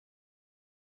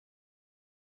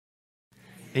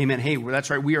Amen. Hey, well, that's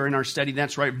right. We are in our study.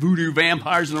 That's right. Voodoo,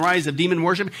 vampires, and the rise of demon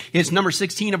worship. It's number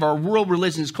 16 of our world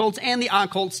religions, cults, and the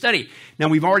occult study. Now,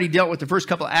 we've already dealt with the first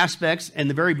couple of aspects, and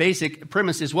the very basic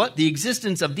premise is what? The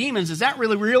existence of demons. Is that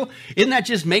really real? Isn't that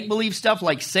just make-believe stuff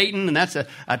like Satan, and that's a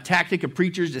tactic of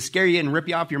preachers to scare you and rip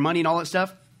you off your money and all that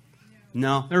stuff?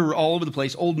 No, they're all over the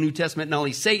place. Old New Testament, not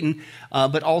only Satan,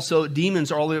 but also demons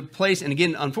are all over the place. And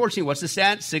again, unfortunately, what's the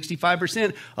stat?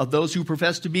 65% of those who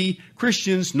profess to be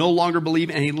Christians no longer believe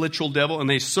in a literal devil, and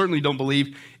they certainly don't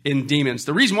believe in demons.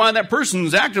 The reason why that person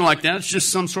is acting like that is just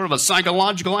some sort of a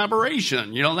psychological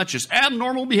aberration. You know, that's just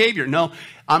abnormal behavior. No,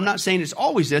 I'm not saying it's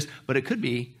always this, but it could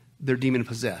be they're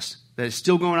demon-possessed. That is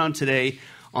still going on today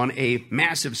on a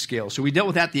massive scale. So we dealt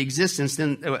with that, the existence.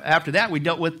 Then after that, we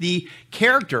dealt with the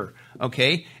character,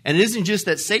 okay? And it isn't just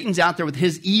that Satan's out there with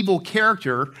his evil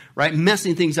character, right,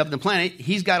 messing things up on the planet.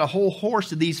 He's got a whole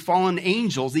host of these fallen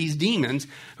angels, these demons,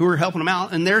 who are helping him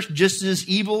out, and they're just as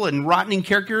evil and rotten in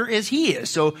character as he is.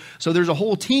 So there's a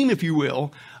whole team, if you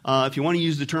will. If you want to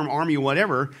use the term army or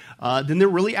whatever, then they're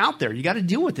really out there. You got to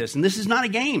deal with this. And this is not a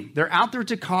game. They're out there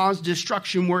to cause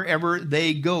destruction wherever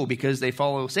they go because they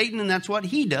follow Satan, and that's what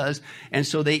he does. And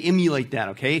so they emulate that,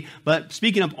 okay? But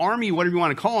speaking of army, whatever you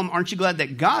want to call them, aren't you glad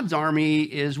that God's army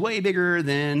is way bigger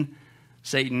than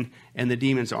Satan and the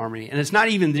demon's army? And it's not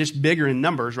even just bigger in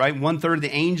numbers, right? 1/3 of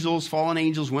the angels, fallen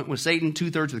angels, went with Satan,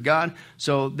 2/3 with God.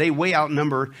 So they way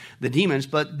outnumber the demons.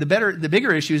 But the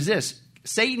bigger issue is this.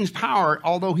 Satan's power,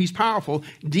 although he's powerful,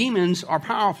 demons are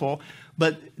powerful,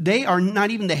 but they are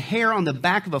not even the hair on the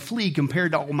back of a flea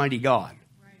compared to Almighty God.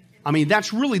 I mean,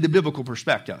 that's really the biblical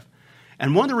perspective.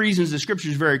 And one of the reasons the scripture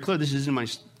is very clear, this is in my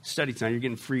study tonight, you're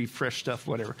getting free, fresh stuff,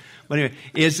 whatever. But anyway,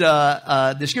 is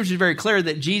the scripture is very clear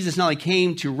that Jesus not only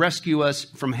came to rescue us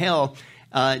from hell,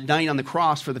 dying on the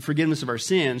cross for the forgiveness of our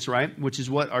sins, right, which is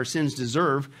what our sins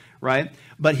deserve, right,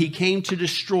 but he came to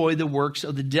destroy the works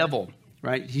of the devil.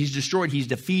 Right? He's destroyed. He's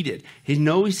defeated. He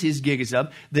knows his gig is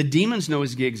up. The demons know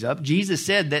his gig's up. Jesus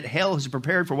said that hell is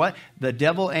prepared for what? The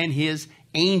devil and his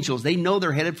angels. They know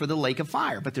they're headed for the lake of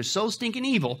fire, but they're so stinking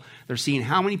evil, they're seeing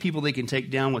how many people they can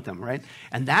take down with them, right?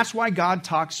 And that's why God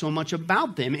talks so much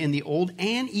about them in the Old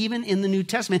and even in the New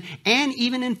Testament and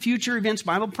even in future events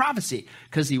Bible prophecy,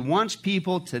 because he wants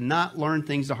people to not learn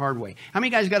things the hard way. How many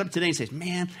guys got up today and says,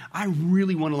 man, I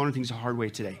really want to learn things the hard way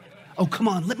today? Oh, come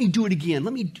on, let me do it again.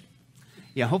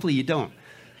 Yeah, hopefully you don't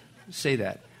say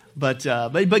that. But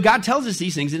God tells us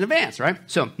these things in advance, right?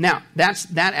 So now, that's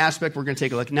that aspect we're going to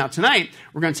take a look at. Now, tonight,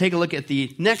 we're going to take a look at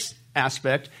the next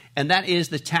aspect, and that is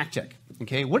the tactic.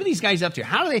 Okay, what are these guys up to?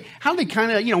 How do they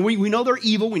kind of, you know, we know they're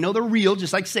evil, we know they're real,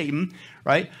 just like Satan,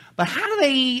 right? But how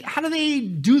do they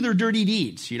do their dirty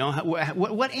deeds? You know,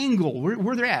 what angle,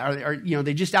 where they're at? Are you know,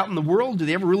 they just out in the world? Do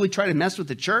they ever really try to mess with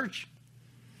the church?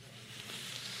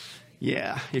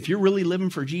 Yeah, if you're really living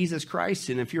for Jesus Christ,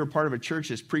 and if you're a part of a church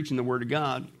that's preaching the Word of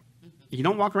God, you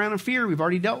don't walk around in fear. We've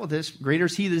already dealt with this. Greater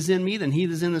is he that is in me than he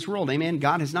that is in this world. Amen.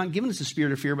 God has not given us a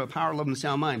spirit of fear, but power, love, and a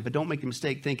sound mind. But don't make the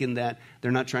mistake thinking that they're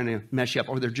not trying to mess you up,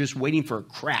 or they're just waiting for a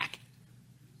crack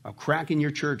in your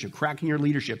church, a crack in your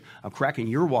leadership, a crack in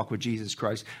your walk with Jesus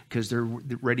Christ, because they're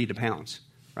ready to pounce.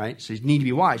 Right? So you need to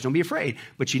be wise. Don't be afraid,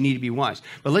 but you need to be wise.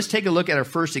 But let's take a look at our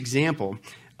first example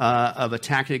of a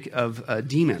tactic of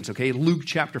demons, okay? Luke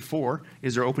chapter 4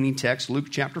 is our opening text, Luke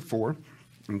chapter 4,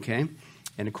 okay?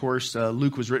 And, of course,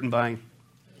 Luke was written by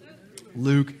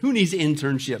Luke. Who needs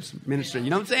internships, minister? You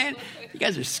know what I'm saying? You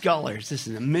guys are scholars. This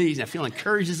is amazing. I feel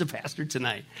encouraged as a pastor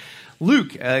tonight.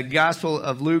 Luke, Gospel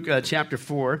of Luke chapter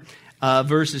 4,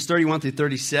 verses 31 through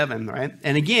 37, right?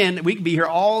 And, again, we could be here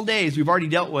all day, as we've already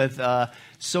dealt with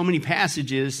so many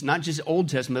passages, not just Old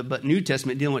Testament, but New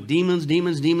Testament, dealing with demons,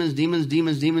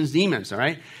 all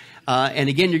right? And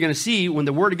again, you're going to see when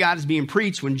the Word of God is being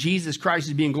preached, when Jesus Christ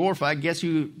is being glorified, guess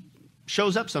who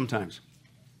shows up sometimes?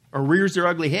 Or rears their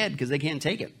ugly head because they can't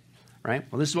take it, right?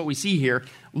 Well, this is what we see here.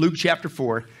 Luke chapter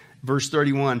 4, verse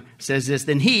 31 says this.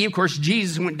 Then he, of course,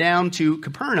 Jesus went down to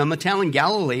Capernaum, a town in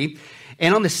Galilee,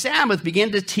 and on the Sabbath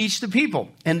began to teach the people.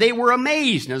 And they were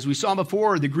amazed. And as we saw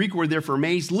before, the Greek word there for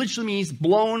amazed literally means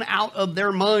blown out of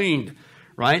their mind,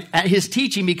 right? At his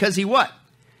teaching, because he what?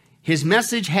 His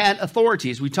message had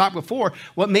authority. As we talked before,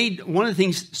 what made one of the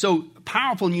things so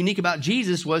powerful and unique about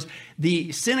Jesus was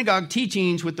the synagogue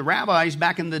teachings with the rabbis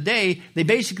back in the day. They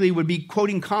basically would be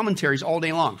quoting commentaries all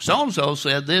day long. So-and-so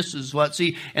said this is what,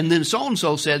 see, and then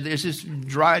so-and-so said this is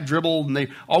dry dribble, and they're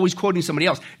always quoting somebody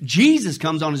else. Jesus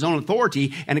comes on his own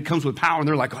authority, and it comes with power, and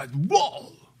they're like,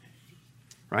 whoa,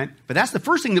 right? But that's the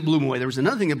first thing that blew them away. There was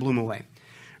another thing that blew them away,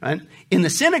 right? In the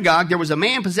synagogue, there was a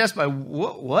man possessed by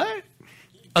what?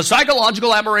 A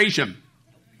psychological aberration.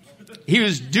 He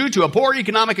was due to a poor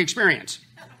economic experience.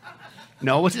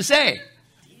 No, what's it say?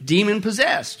 Demon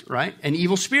possessed, right? An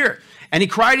evil spirit. And he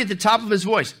cried at the top of his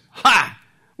voice, "Ha!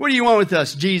 What do you want with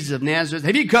us, Jesus of Nazareth?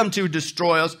 Have you come to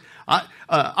destroy us?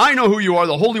 I know who you are,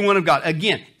 the Holy One of God."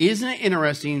 Again, isn't it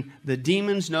interesting? The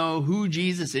demons know who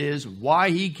Jesus is, why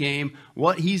he came,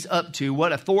 what he's up to,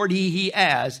 what authority he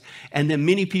has. And then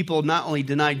many people not only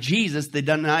deny Jesus, they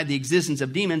deny the existence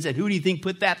of demons. And who do you think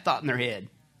put that thought in their head?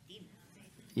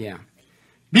 Yeah.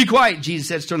 "Be quiet," Jesus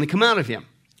said sternly, "come out of him."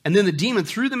 And then the demon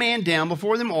threw the man down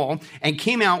before them all and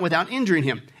came out without injuring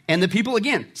him. And the people,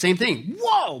 again, same thing.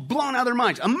 Whoa, blown out of their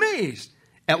minds, amazed.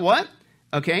 At what?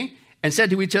 Okay. And said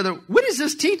to each other, "What is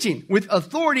this teaching? With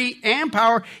authority and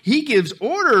power, he gives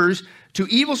orders to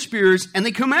evil spirits and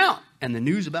they come out." And the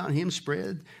news about him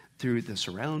spread through the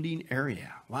surrounding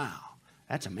area. Wow,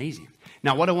 that's amazing.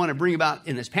 Now, what I want to bring about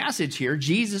in this passage here,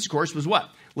 Jesus, of course, was what?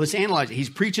 Let's analyze it. He's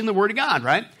preaching the word of God,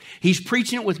 right? He's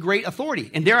preaching it with great authority.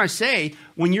 And dare I say,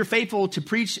 when you're faithful to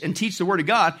preach and teach the word of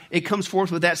God, it comes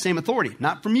forth with that same authority.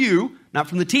 Not from you, not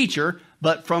from the teacher,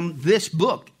 but from this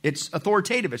book. It's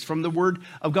authoritative. It's from the word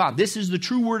of God. This is the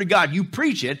true word of God. You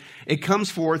preach it, it comes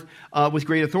forth with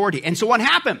great authority. And so what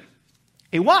happened?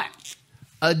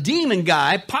 A demon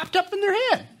guy popped up in their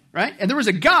head, right? And there was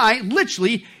a guy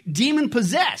literally demon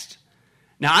possessed.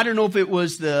 Now, I don't know if it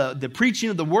was the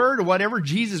preaching of the word or whatever,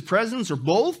 Jesus' presence or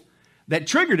both, that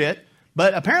triggered it.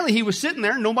 But apparently he was sitting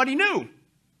there and nobody knew.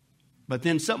 But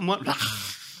then something went,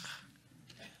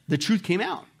 the truth came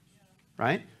out,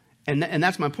 right? And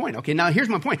that's my point. Okay, now here's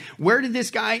my point. Where did this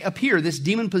guy appear, this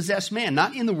demon-possessed man?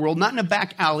 Not in the world, not in a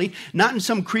back alley, not in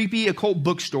some creepy occult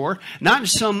bookstore, not in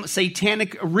some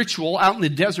satanic ritual out in the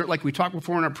desert like we talked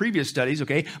before in our previous studies,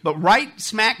 okay? But right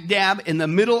smack dab in the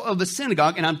middle of the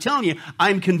synagogue. And I'm telling you,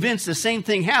 I'm convinced the same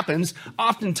thing happens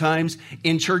oftentimes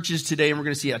in churches today. And we're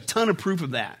going to see a ton of proof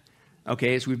of that,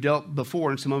 okay, as we've dealt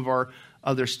before in some of our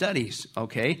other studies,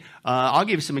 okay? I'll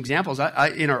give you some examples.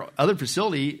 In our other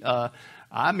facility,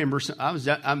 I remember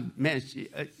man,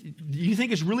 do you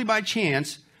think it's really by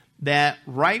chance that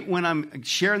right when I'm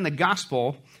sharing the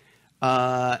gospel,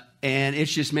 and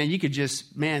it's just, man, you could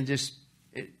just, and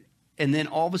then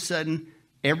all of a sudden,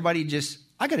 everybody just,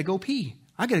 I got to go pee.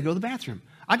 I got to go to the bathroom.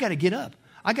 I got to get up.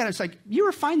 It's like, you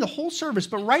were fine the whole service,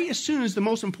 but right as soon as the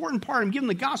most important part, I'm giving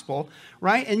the gospel,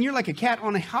 right? And you're like a cat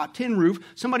on a hot tin roof.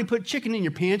 Somebody put chicken in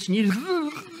your pants and you just,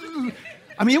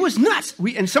 I mean, it was nuts.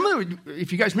 And some of them,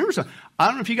 if you guys remember something, I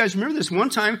don't know if you guys remember this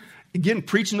one time, again,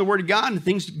 preaching the word of God and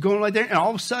things going like that. And all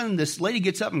of a sudden, this lady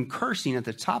gets up and cursing at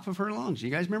the top of her lungs.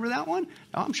 You guys remember that one?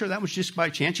 Oh, I'm sure that was just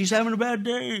by chance. She's having a bad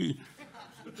day.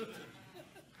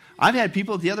 I've had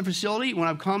people at the other facility when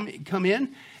I've come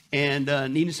in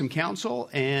and needed some counsel.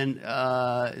 And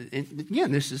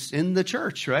again, this is in the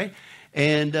church, right?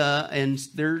 And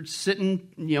they're sitting,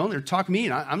 they're talking to me.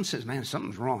 And I'm saying, man,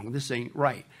 something's wrong. This ain't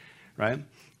right. Right?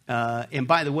 And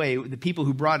by the way, the people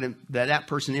who brought that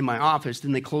person in my office,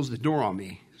 then they closed the door on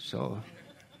me. So,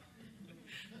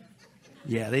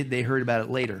 yeah, they heard about it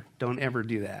later. Don't ever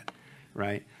do that.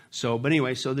 Right? So, but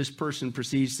anyway, so this person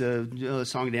proceeds to do a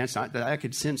song and dance. I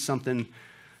could sense something's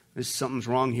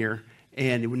wrong here.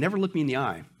 And it would never look me in the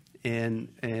eye. And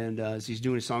as he's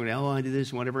doing a song, I did this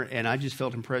and whatever. And I just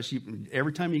felt impressed.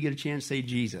 Every time you get a chance, say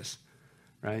Jesus.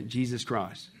 Right, Jesus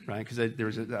Christ, right? Because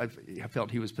I felt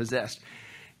he was possessed,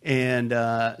 and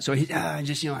so he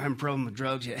just I have a problem with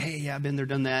drugs. Hey, I've been there,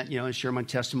 done that. And share my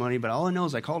testimony. But all I know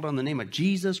is I called on the name of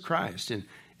Jesus Christ and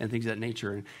things of that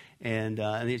nature. And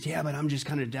but I'm just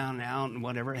kind of down and out and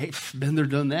whatever. Hey, been there,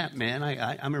 done that, man.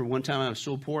 I remember one time I was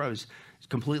so poor I was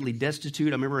completely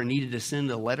destitute. I remember I needed to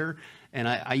send a letter. And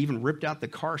I even ripped out the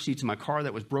car seats in my car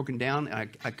that was broken down. And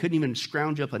I couldn't even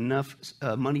scrounge up enough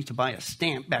money to buy a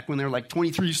stamp back when they were like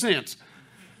 23 cents.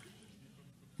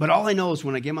 But all I know is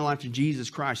when I gave my life to Jesus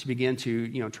Christ, he began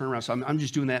to, turn around. So I'm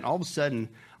just doing that. And all of a sudden,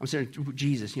 I'm saying,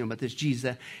 Jesus, about this, Jesus,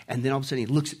 that. And then all of a sudden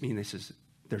he looks at me and he says,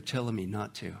 they're telling me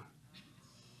not to.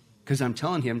 Because I'm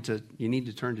telling him you need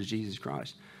to turn to Jesus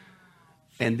Christ.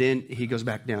 And then he goes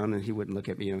back down and he wouldn't look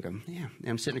at me and go, yeah. And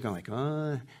I'm sitting there going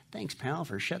like, thanks, pal,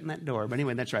 for shutting that door. But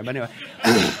anyway, that's right. But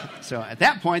anyway, so at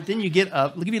that point, then you get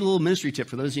up. Let me give you a little ministry tip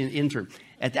for those in intern.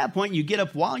 At that point, you get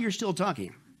up while you're still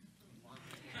talking.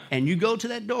 And you go to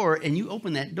that door and you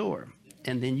open that door.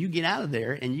 And then you get out of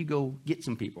there and you go get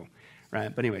some people.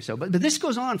 Right? But anyway, but this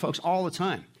goes on, folks, all the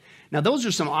time. Now, those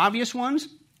are some obvious ones.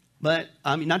 But,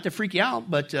 I mean, not to freak you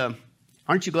out, but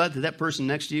aren't you glad that person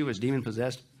next to you is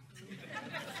demon-possessed?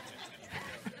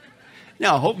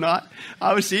 No, I hope not.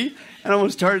 Obviously, I don't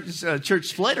want to start a church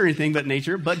split or anything but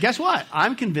nature. But guess what?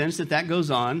 I'm convinced that goes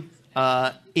on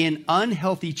in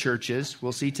unhealthy churches.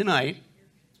 We'll see tonight.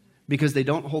 because they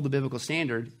don't hold the biblical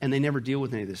standard and they never deal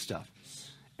with any of this stuff.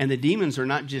 And the demons are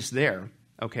not just there,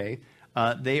 okay?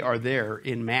 They are there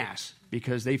in mass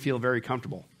because they feel very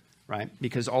comfortable, right?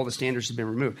 Because all the standards have been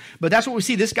removed. But that's what we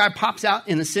see. This guy pops out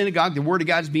in the synagogue. The word of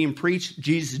God is being preached.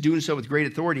 Jesus is doing so with great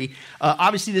authority.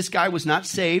 Obviously, this guy was not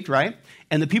saved, right?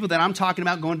 And the people that I'm talking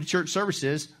about going to church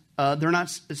services, they're not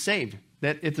saved.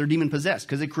 That if they're demon possessed,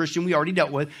 because a Christian we already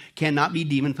dealt with cannot be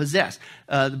demon possessed.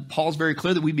 Paul's very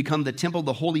clear that we become the temple of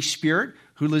the Holy Spirit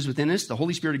who lives within us. The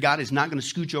Holy Spirit of God is not going to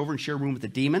scooch over and share room with the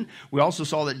demon. We also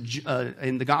saw that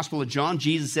in the Gospel of John,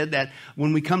 Jesus said that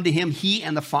when we come to him, he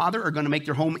and the Father are going to make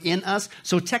their home in us.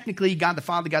 So technically, God the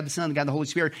Father, God the Son, God the Holy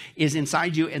Spirit is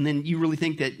inside you. And then you really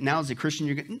think that now as a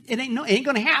Christian, it ain't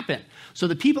going to happen. So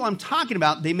the people I'm talking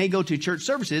about, they may go to church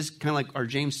services, kind of like our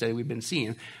James study we've been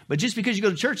seeing. But just because you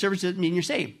go to church services doesn't mean you're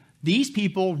saved. These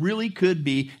people really could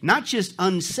be not just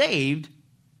unsaved,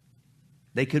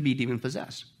 they could be demon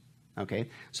possessed. Okay,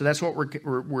 so that's what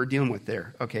we're dealing with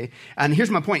there. Okay, and here's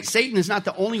my point: Satan is not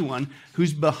the only one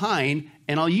who's behind,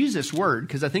 and I'll use this word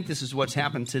because I think this is what's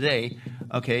happened today.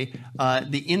 Okay,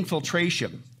 the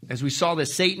infiltration. As we saw the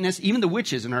Satanists, even the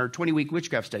witches in our 20-week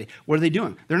witchcraft study, what are they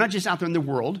doing? They're not just out there in the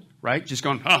world, right? Just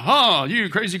going, ha, you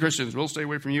crazy Christians, we'll stay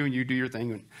away from you and you do your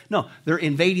thing. No, they're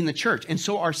invading the church, and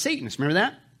so are Satanists. Remember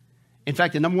that? In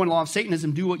fact, the number one law of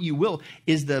Satanism, do what you will,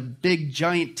 is the big,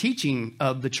 giant teaching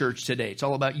of the church today. It's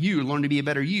all about you. Learn to be a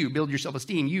better you. Build your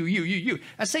self-esteem. You.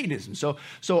 That's Satanism. So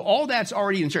all that's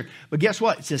already in the church. But guess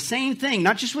what? It's the same thing,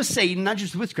 not just with Satan, not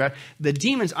just with witchcraft. The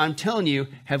demons, I'm telling you,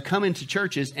 have come into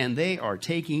churches, and they are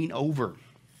taking over.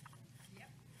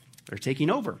 They're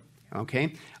taking over.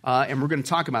 Okay? And we're going to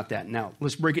talk about that. Now,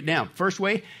 let's break it down. First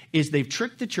way is they've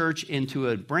tricked the church into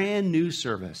a brand new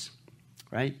service.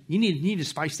 Right? You need to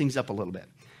spice things up a little bit,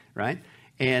 right?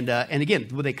 And again,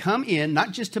 will they come in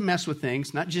not just to mess with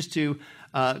things, not just to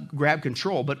grab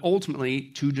control, but ultimately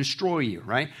to destroy you,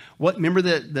 right? Remember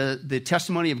the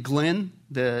testimony of Glenn,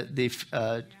 the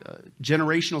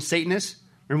generational Satanist?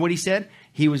 Remember what he said?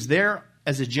 He was there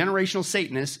as a generational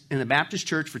Satanist in the Baptist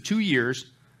church for 2 years.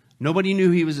 Nobody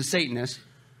knew he was a Satanist,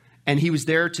 and he was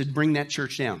there to bring that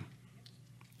church down.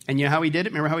 And you know how he did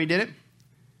it? Remember how he did it?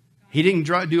 He didn't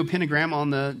do a pentagram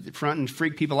on the front and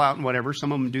freak people out and whatever.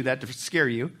 Some of them do that to scare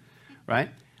you, right?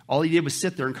 All he did was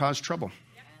sit there and cause trouble.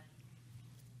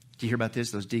 Do you hear about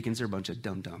this? Those deacons are a bunch of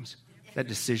dum-dums. That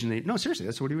decision, no, seriously,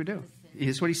 that's what he would do.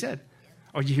 That's what he said.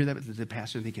 Oh, did you hear that? The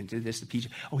pastor, they can do this, the PJ.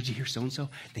 Oh, did you hear so-and-so?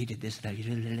 They did this, that,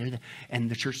 and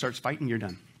the church starts fighting, you're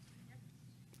done.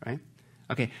 Right?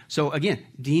 Okay, so again,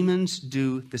 demons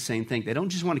do the same thing. They don't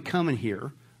just want to come in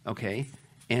here, okay,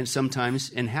 and sometimes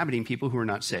inhabiting people who are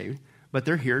not saved, but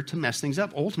they're here to mess things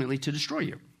up, ultimately to destroy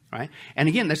you, right? And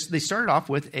again, they started off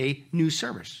with a new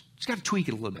service. Just got to tweak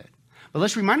it a little bit. But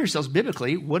let's remind ourselves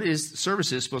biblically, what is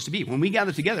services supposed to be? When we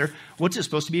gather together, what's it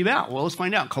supposed to be about? Well, let's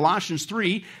find out. Colossians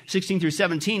 3, 16 through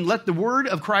 17, let the word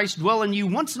of Christ dwell in you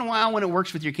once in a while when it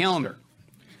works with your calendar.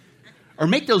 Or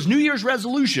make those New Year's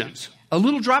resolutions. A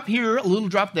little drop here, a little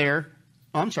drop there.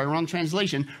 Oh, I'm sorry, wrong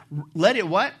translation. Let it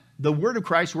what? The word of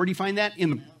Christ, where do you find that?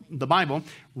 In the Bible.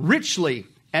 Richly,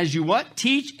 as you what?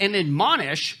 Teach and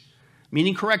admonish,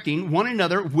 meaning correcting one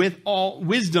another with all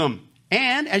wisdom.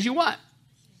 And as you what?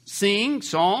 Sing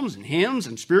psalms and hymns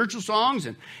and spiritual songs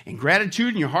and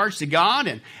gratitude in your hearts to God.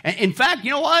 And in fact,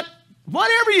 you know what?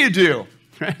 Whatever you do,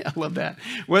 right? I love that.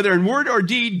 Whether in word or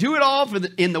deed, do it all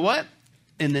in the what?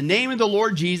 In the name of the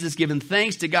Lord Jesus, giving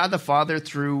thanks to God the Father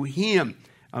through him.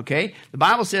 Okay? The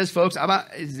Bible says, folks,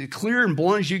 as clear and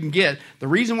blunt as you can get, the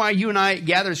reason why you and I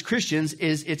gather as Christians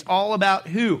is it's all about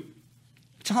who?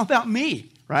 It's all about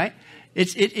me, right?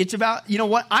 It's about, you know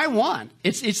what I want.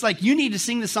 It's like you need to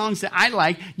sing the songs that I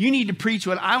like. You need to preach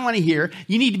what I want to hear.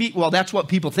 You need to be, well, that's what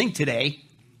people think today.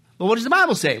 But what does the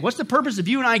Bible say? What's the purpose of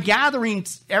you and I gathering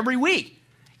every week?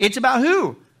 It's about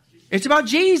who? It's about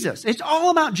Jesus. It's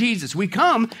all about Jesus. We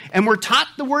come and we're taught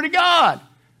the Word of God,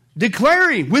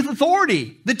 declaring with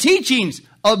authority the teachings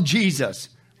of Jesus,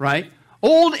 right?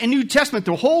 Old and New Testament,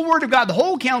 the whole Word of God, the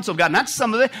whole counsel of God, not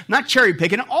some of it, not cherry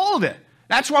picking, all of it.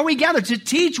 That's why we gather, to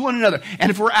teach one another.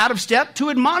 And if we're out of step, to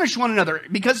admonish one another,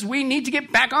 because we need to get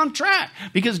back on track,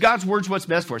 because God's Word's what's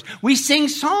best for us. We sing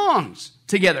songs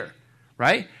together,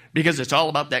 right? Because it's all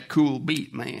about that cool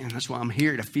beat, man. That's why I'm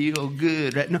here, to feel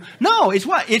good. Right? No, it's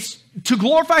what? It's to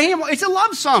glorify Him. It's a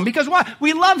love song, because why?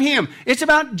 We love Him. It's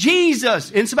about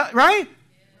Jesus. It's about, right?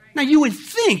 Now, you would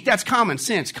think that's common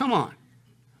sense. Come on.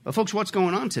 But folks, what's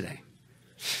going on today?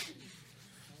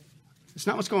 It's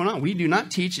not what's going on. We do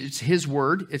not teach. It's His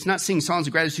Word. It's not sing songs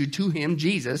of gratitude to Him,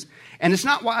 Jesus. And it's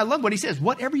not why I love what He says.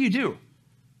 Whatever you do,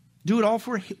 do it all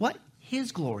for what?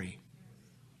 His glory.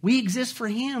 We exist for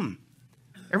him.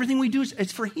 Everything we do,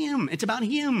 it's for him. It's about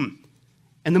him.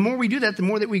 And the more we do that, the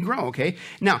more that we grow, okay?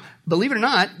 Now, believe it or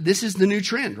not, this is the new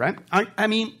trend, right? I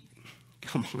mean,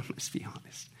 come on, let's be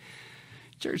honest.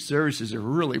 Church services are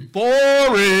really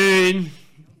boring,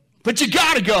 but you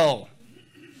got to go.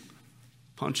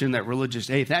 Punch in that religious,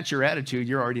 hey, if that's your attitude,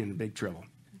 you're already in big trouble.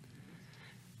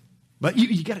 But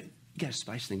you got to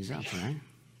spice things up, right?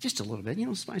 Just a little bit,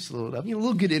 spice a little up. A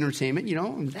little good entertainment,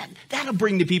 that'll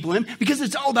bring the people in because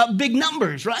it's all about big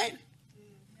numbers, right?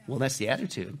 Well, that's the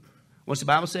attitude. What's the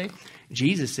Bible say?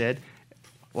 Jesus said,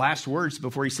 last words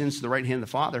before he sends to the right hand of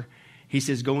the Father, he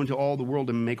says, go into all the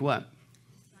world and make what?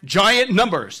 Giant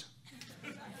numbers.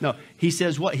 No, he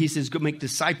says what? He says, go make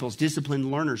disciples,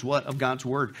 disciplined learners, what? Of God's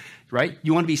word, right?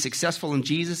 You want to be successful in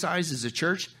Jesus' eyes as a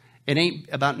church? It ain't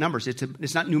about numbers.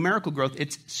 It's not numerical growth.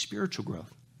 It's spiritual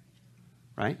growth,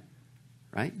 right?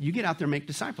 Right? You get out there and make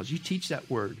disciples. You teach that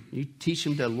word. You teach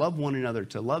them to love one another,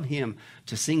 to love him,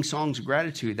 to sing songs of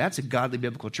gratitude. That's a godly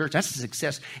biblical church. That's a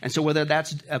success. And so whether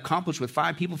that's accomplished with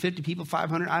 5 people, 50 people,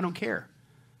 500, I don't care.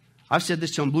 I've said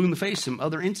this to them blue in the face, some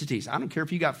other entities. I don't care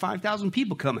if you got 5,000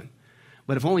 people coming.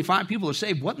 But if only 5 people are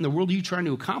saved, what in the world are you trying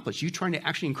to accomplish? You trying to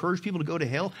actually encourage people to go to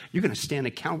hell? You're going to stand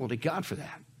accountable to God for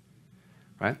that.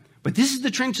 Right? But this is the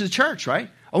trend to the church, right?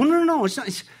 Oh, no, it's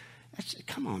not.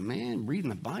 Come on, man, reading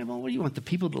the Bible. What do you want the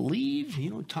people to leave?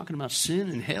 Talking about sin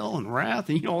and hell and wrath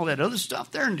and all that other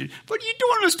stuff there. And what are you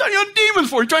doing a study on demons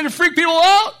for? You trying to freak people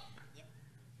out?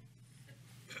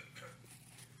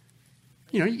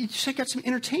 You just got some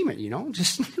entertainment,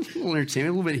 just a little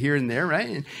entertainment, a little bit here and there,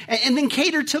 right? And then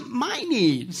cater to my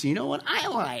needs, what I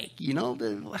like,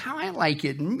 how I like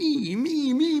it, me.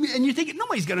 And you're thinking,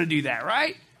 nobody's going to do that,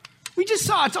 right? We just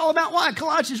saw it's all about what?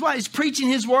 Colossians, what? It's preaching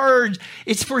his words.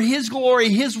 It's for his glory,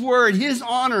 his word, his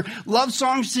honor, love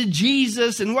songs to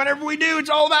Jesus. And whatever we do, it's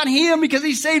all about him because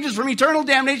he saved us from eternal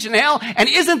damnation and hell. And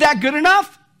isn't that good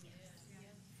enough?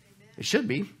 It should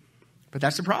be, but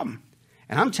that's the problem.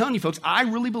 And I'm telling you, folks, I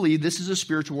really believe this is a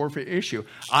spiritual warfare issue.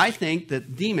 I think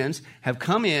that demons have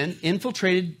come in,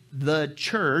 infiltrated the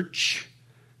church,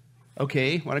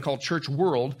 okay, what I call church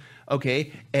world,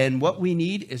 okay, and what we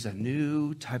need is a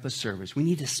new type of service. We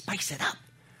need to spice it up,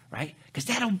 right? Because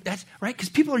that's right, because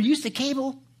people are used to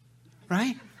cable,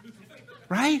 right?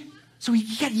 Right? So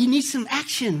you need some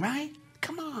action, right?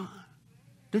 Come on.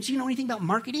 Don't you know anything about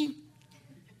marketing?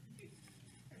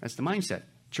 That's the mindset.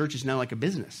 Church is now like a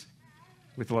business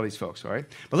with a lot of these folks, all right?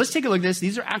 But let's take a look at this.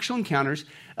 These are actual encounters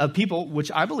of people,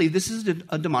 which I believe this is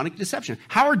a demonic deception.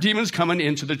 How are demons coming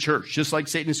into the church? Just like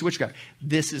Satan is witchcraft.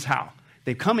 This is how.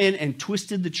 They've come in and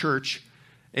twisted the church,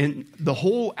 and the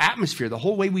whole atmosphere, the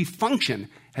whole way we function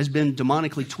has been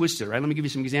demonically twisted, right? Let me give you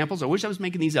some examples. I wish I was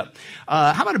making these up.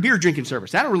 How about a beer drinking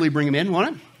service? That'll really bring them in,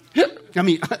 won't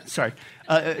it? Sorry.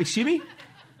 Excuse me?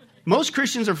 Most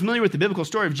Christians are familiar with the biblical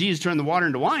story of Jesus turning the water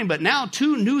into wine, but now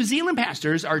 2 New Zealand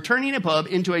pastors are turning a pub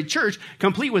into a church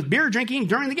complete with beer drinking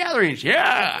during the gatherings.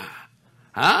 Yeah.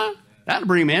 Huh? That'll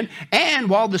bring them in. And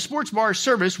while the sports bar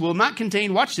service will not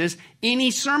contain, watch this, any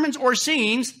sermons or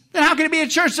singings, then how can it be a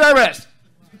church service?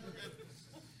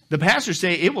 The pastors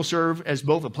say it will serve as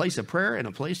both a place of prayer and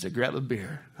a place to grab a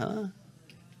beer. Huh?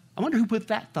 I wonder who put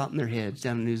that thought in their heads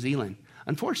down in New Zealand.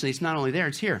 Unfortunately, it's not only there,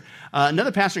 it's here.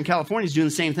 Another pastor in California is doing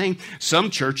the same thing. Some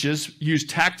churches use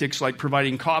tactics like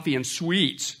providing coffee and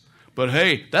sweets. But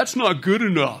hey, that's not good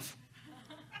enough,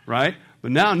 right?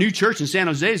 But now a new church in San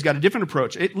Jose has got a different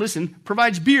approach. It,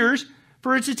 provides beers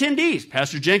for its attendees.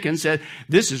 Pastor Jenkins said,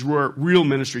 this is where real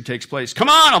ministry takes place. Come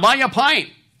on, I'll buy you a pint.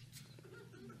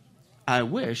 I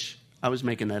wish I was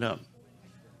making that up.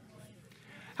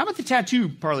 How about the tattoo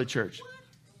parlor church?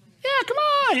 Yeah, come on.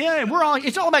 Yeah,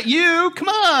 it's all about you. Come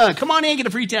on in, get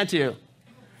a free tattoo.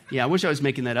 Yeah, I wish I was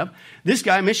making that up. This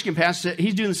guy, Michigan pastor,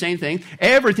 he's doing the same thing.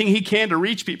 Everything he can to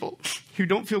reach people who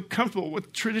don't feel comfortable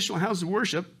with traditional houses of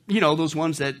worship. Those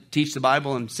ones that teach the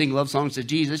Bible and sing love songs to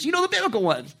Jesus. The biblical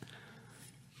ones.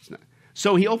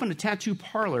 So he opened a tattoo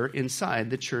parlor inside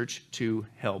the church to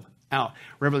help out.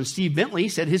 Reverend Steve Bentley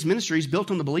said his ministry is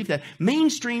built on the belief that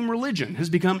mainstream religion has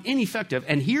become ineffective.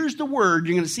 And here's the word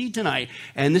you're going to see tonight.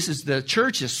 And this is the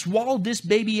church has swallowed this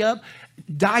baby up,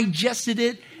 digested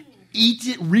it, eats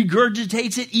it,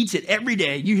 regurgitates it, eats it every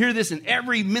day. You hear this in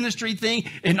every ministry thing,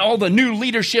 in all the new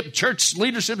leadership, church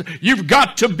leadership. You've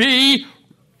got to be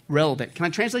relevant. Can I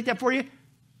translate that for you?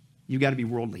 You've got to be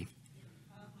worldly.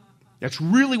 That's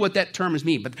really what that term is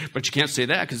mean. But you can't say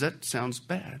that because that sounds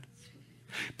bad.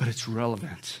 But it's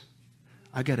relevant.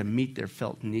 I got to meet their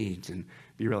felt needs and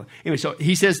be relevant. Anyway, so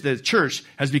he says the church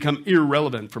has become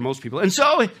irrelevant for most people. And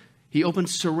so he opened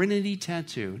Serenity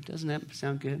Tattoo. Doesn't that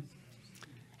sound good?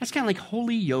 That's kind of like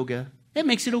holy yoga. That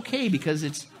makes it okay because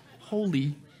it's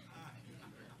holy.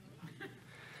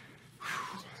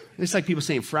 It's like people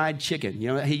saying fried chicken. You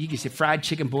know, hey, you can say fried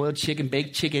chicken, boiled chicken,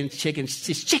 baked chicken, chicken. It's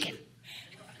just chicken.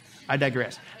 I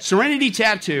digress. Serenity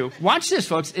Tattoo. Watch this,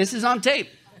 folks. This is on tape.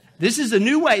 This is a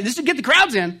new way. This is to get the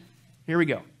crowds in. Here we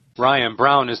go. Ryan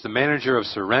Brown is the manager of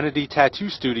Serenity Tattoo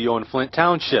Studio in Flint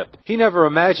Township. He never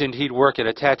imagined he'd work at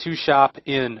a tattoo shop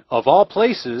in, of all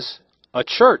places, a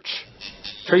church.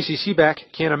 Tracy Seaback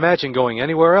can't imagine going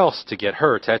anywhere else to get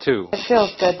her tattoo. It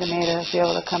feels good to me to be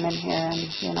able to come in here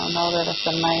and, know that it's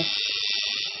a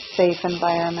nice, safe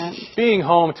environment. Being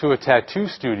home to a tattoo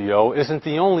studio isn't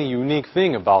the only unique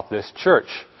thing about this church.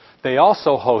 They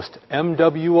also host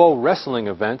MWO wrestling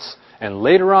events, and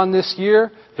later on this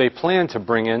year, they plan to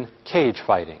bring in cage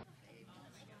fighting.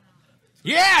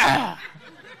 Yeah!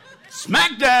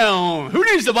 Smackdown! Who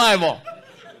needs the Bible?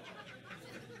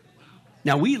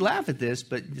 Now, we laugh at this,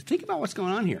 but think about what's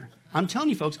going on here. I'm telling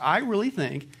you, folks, I really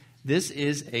think this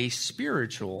is a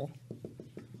spiritual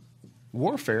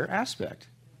warfare aspect.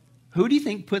 Who do you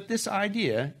think put this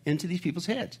idea into these people's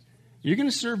heads? You're going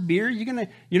to serve beer, you're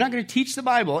not going to teach the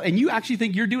Bible, and you actually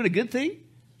think you're doing a good thing?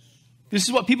 This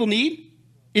is what people need?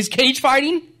 Is cage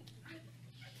fighting?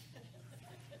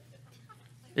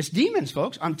 It's demons,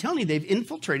 folks. I'm telling you, they've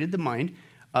infiltrated the mind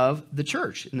of the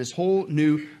church in this whole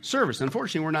new service.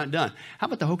 Unfortunately, we're not done. How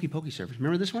about the Hokey Pokey service?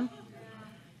 Remember this one?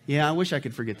 Yeah, I wish I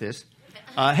could forget this.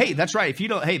 Hey, that's right.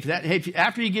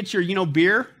 After you get your,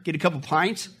 beer, get a couple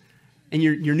pints, and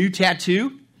your new tattoo,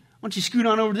 why don't you scoot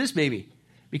on over to this baby?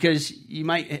 Because you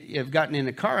might have gotten in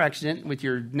a car accident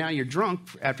now you're drunk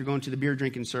after going to the beer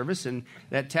drinking service, and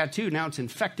that tattoo, now it's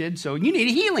infected, so you need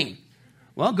a healing.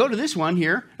 Well, go to this one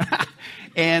here.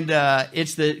 And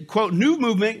it's the, quote, new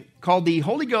movement called the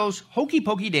Holy Ghost Hokey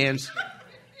Pokey Dance.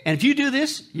 And if you do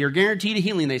this, you're guaranteed a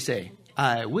healing, they say.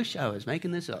 I wish I was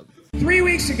making this up. 3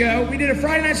 weeks ago, we did a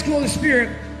Friday night School of the Spirit,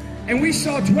 and we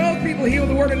saw 12 people heal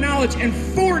the word of knowledge and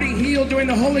 40 healed doing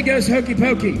the Holy Ghost Hokey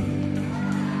Pokey.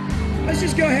 Let's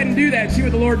just go ahead and do that and see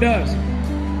what the Lord does.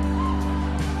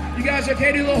 You guys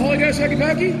okay to do a little Holy Ghost Hokey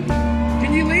Pokey?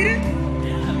 Can you lead it?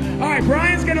 All right,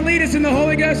 Brian's going to lead us in the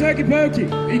Holy Ghost Hokey Pokey.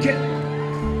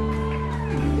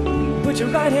 Put your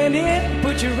right hand in,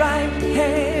 put your right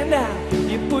hand out.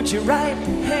 You put your right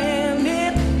hand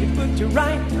in, you put your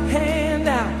right hand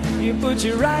out. You put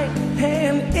your right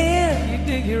hand in, you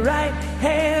dig your right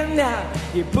hand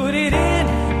out. You put it in,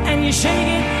 and you shake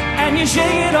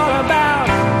it all about.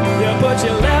 You put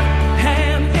your left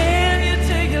hand in, you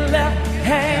take your left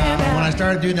hand out. When I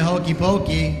started doing the Hokey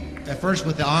Pokey, at first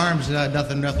with the arms,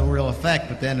 nothing real effect.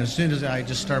 But then as soon as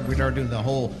we started doing the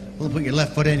whole, put your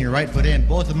left foot in, your right foot in,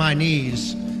 both of my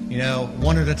knees,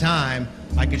 one at a time,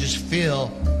 I could just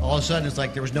feel, all of a sudden, it's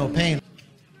like there was no pain.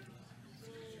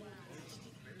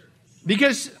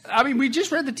 Because, we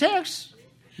just read the text.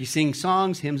 You sing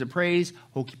songs, hymns of praise,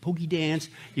 Hokey Pokey dance,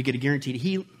 you get a guaranteed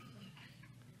heal.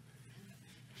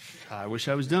 I wish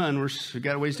I was done. We've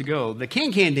got a ways to go. The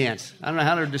can-can dance. I don't know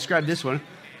how to describe this one.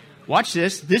 Watch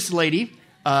this. This lady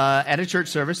at a church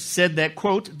service said that,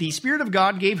 quote, the Spirit of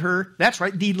God gave her, that's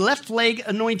right, the left leg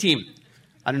anointing.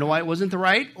 I don't know why it wasn't the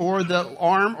right or the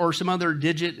arm or some other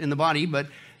digit in the body, but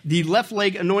the left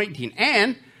leg anointing.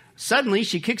 And suddenly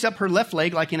she kicks up her left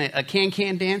leg like in a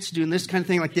can-can dance, doing this kind of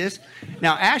thing like this.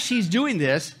 Now, as she's doing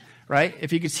this, right,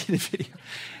 if you could see the video,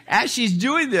 as she's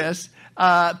doing this,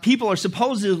 people are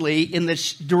supposedly in the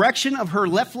direction of her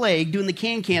left leg doing the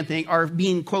can-can thing are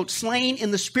being, quote, slain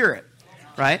in the spirit,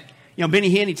 right?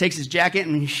 Benny Hinn, he takes his jacket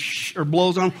and or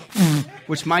blows on,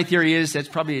 which my theory is that's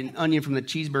probably an onion from the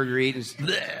cheeseburger he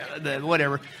ate, and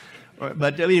whatever.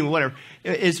 But anyway, whatever.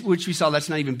 Which we saw, that's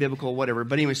not even biblical, whatever.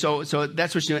 But anyway, so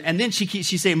that's what she's doing. And then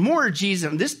she's saying, more Jesus.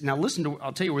 And this, now listen to,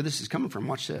 I'll tell you where this is coming from.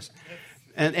 Watch this.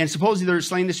 And supposedly they're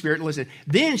slaying the Spirit. Listen.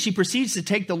 Then she proceeds to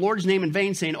take the Lord's name in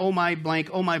vain, saying, oh my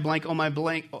blank, oh my blank, oh my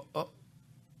blank.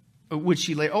 Which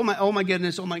she lay, oh my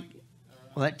goodness, oh my.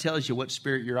 Well, that tells you what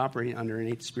spirit you're operating under, and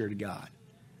ain't the Spirit of God.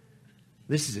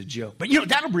 This is a joke. But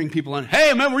that'll bring people in.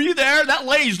 Hey, man, were you there? That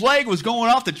lady's leg was going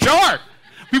off the chart.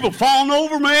 People falling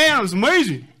over, man. It was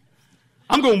amazing.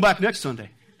 I'm going back next Sunday.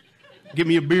 Give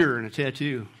me a beer and a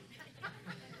tattoo.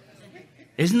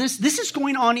 Isn't this is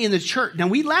going on in the church. Now,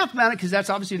 we laugh about it because that's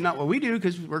obviously not what we do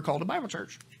because we're called a Bible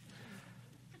church.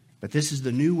 But this is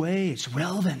the new way. It's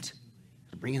relevant.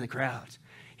 to bring in the crowds.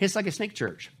 It's like a snake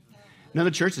church. Another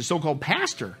church, the so-called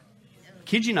pastor,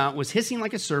 kid you not, was hissing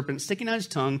like a serpent, sticking out his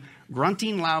tongue,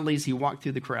 grunting loudly as he walked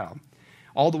through the crowd.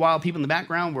 All the while, people in the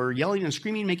background were yelling and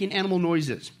screaming, making animal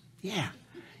noises. Yeah,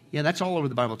 that's all over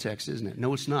the Bible text, isn't it?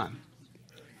 No, it's not.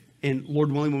 And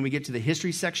Lord willing, when we get to the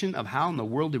history section of how in the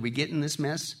world did we get in this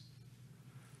mess,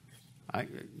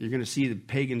 you're going to see the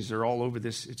pagans are all over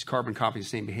this. It's carbon copy of the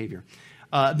same behavior.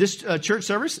 This church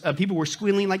service, people were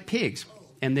squealing like pigs.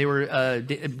 And they were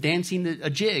dancing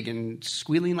a jig and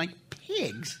squealing like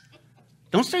pigs.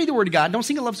 Don't study the Word of God. Don't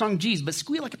sing a love song to Jesus, but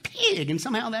squeal like a pig. And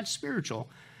somehow that's spiritual.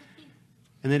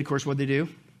 And then, of course, what did they do?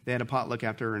 They had a potluck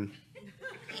after and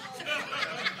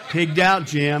pigged out,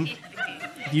 Jim.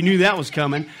 You knew that was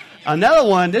coming. Another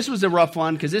one, this was a rough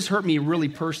one because this hurt me really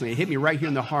personally. It hit me right here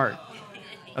in the heart,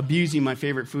 abusing my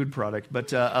favorite food product.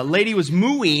 But a lady was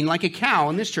mooing like a cow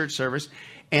in this church service,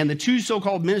 and the two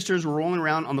so-called ministers were rolling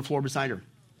around on the floor beside her.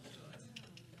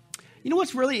 You know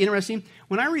what's really interesting?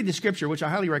 When I read the scripture, which I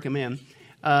highly recommend,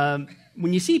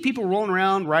 when you see people rolling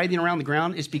around, writhing around the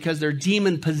ground, it's because they're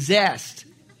demon-possessed.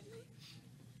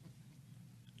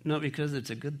 Not because it's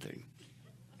a good thing.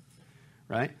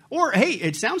 Right? Or, hey,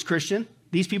 it sounds Christian.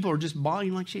 These people are just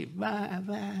bawling like sheep. Bah,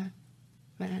 bah,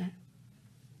 bah.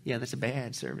 Yeah, that's a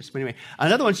bad service. But anyway,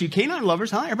 another one, so you canine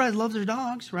lovers, huh? Everybody loves their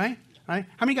dogs, right? Right?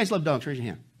 How many guys love dogs? Raise your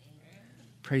hand.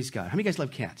 Praise God. How many guys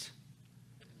love cats?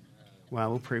 Wow,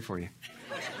 we'll pray for you.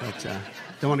 But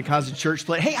don't want to cause a church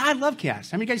split. Hey, I love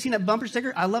cats. How many guys seen that bumper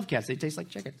sticker? I love cats. They taste like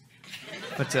chicken.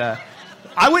 But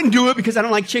I wouldn't do it because I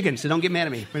don't like chicken, so don't get mad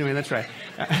at me. But anyway, that's right.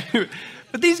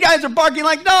 But these guys are barking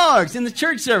like dogs in the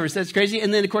church service. That's crazy.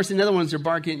 And then, of course, the other ones are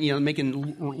barking,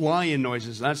 making lion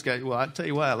noises. That's got, well, I'll tell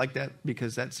you why I like that,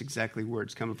 because that's exactly where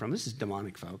it's coming from. This is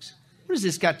demonic, folks. What has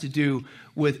this got to do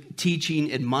with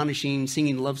teaching, admonishing,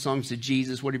 singing love songs to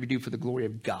Jesus, whatever you do for the glory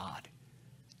of God?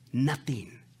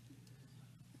 Nothing.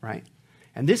 Right?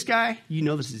 And this guy,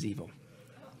 this is evil.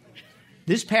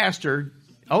 This pastor,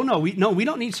 we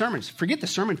don't need sermons. Forget the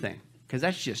sermon thing, because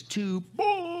that's just too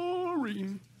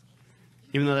boring.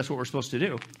 Even though that's what we're supposed to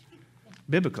do,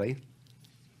 biblically.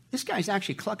 This guy's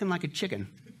actually clucking like a chicken.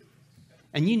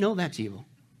 And that's evil.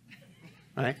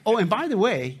 Right? Oh, and by the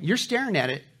way, you're staring at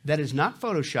it. That is not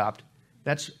photoshopped.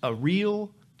 That's a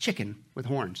real chicken with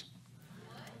horns.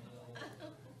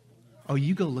 Oh,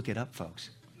 you go look it up, folks.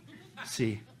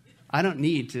 See, I don't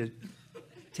need to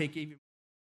take even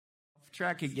off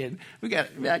track again. We're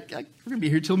going to be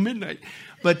here till midnight.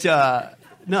 But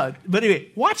no, but anyway,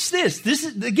 watch this. This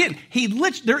is, again,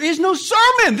 there is no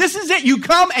sermon. This is it. You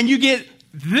come and you get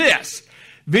this.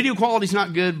 Video quality's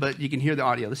not good, but you can hear the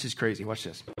audio. This is crazy. Watch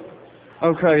this.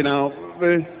 Okay, now,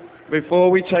 before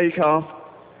we take off,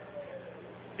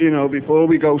 before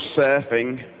we go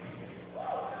surfing,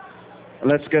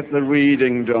 let's get the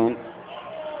reading done.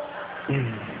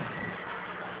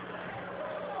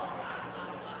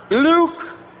 Luke!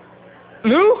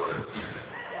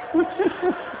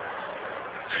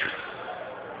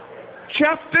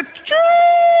 Chapter 2!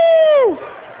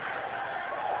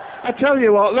 I tell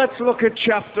you what, let's look at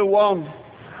chapter 1.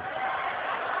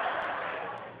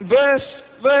 Verse.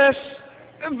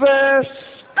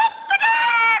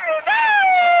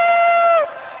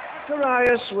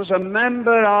 Zacharias was a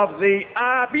member of the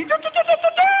army.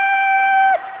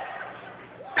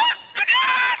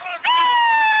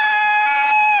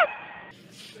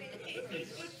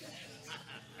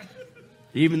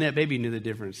 Even that baby knew the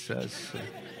difference.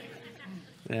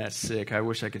 That's sick. I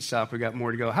wish I could stop. We got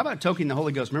more to go. How about toking the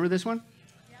Holy Ghost? Remember this one?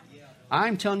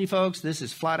 I'm telling you, folks, this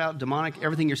is flat out demonic.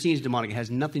 Everything you're seeing is demonic. It has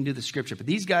nothing to do with the Scripture. But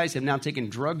these guys have now taken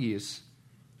drug use,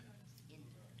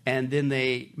 and then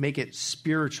they make it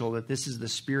spiritual, that this is the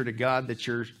Spirit of God, that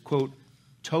you're, quote,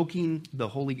 toking the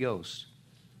Holy Ghost.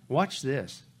 Watch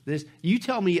this. You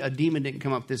tell me a demon didn't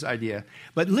come up with this idea.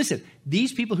 But listen,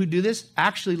 these people who do this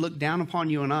actually look down upon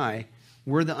you and I.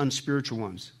 We're the unspiritual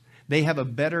ones. They have a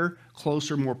better,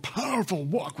 closer, more powerful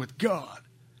walk with God.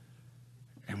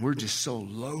 And we're just so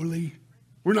lowly.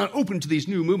 We're not open to these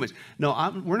new movements. No,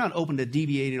 we're not open to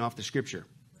deviating off the Scripture.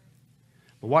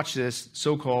 But watch this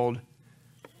so-called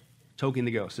toking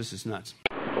the ghost. This is nuts.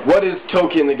 What is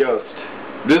toking the ghost?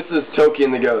 This is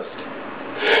toking the ghost.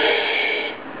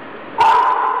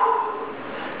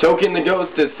 Toking the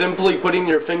ghost is simply putting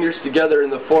your fingers together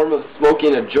in the form of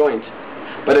smoking a joint.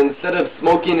 But instead of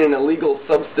smoking an illegal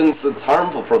substance that's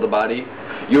harmful for the body,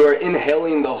 you are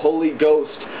inhaling the Holy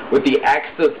Ghost with the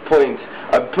access point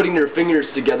of putting your fingers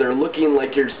together looking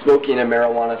like you're smoking a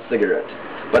marijuana cigarette.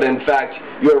 But in fact,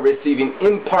 you are receiving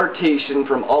impartation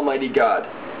from Almighty God.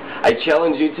 I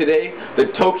challenge you today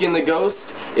that toking the ghost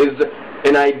is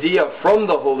an idea from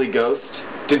the Holy Ghost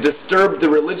to disturb the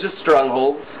religious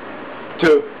strongholds,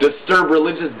 to disturb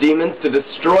religious demons, to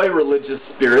destroy religious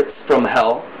spirits from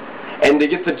hell, and to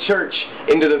get the church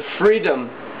into the freedom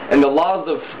and the laws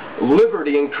of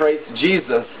liberty in Christ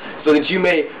Jesus, so that you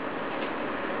may,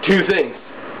 two things,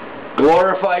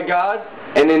 glorify God,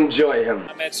 and enjoy Him.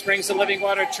 I'm at Springs of Living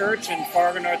Water Church in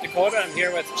Fargo, North Dakota. I'm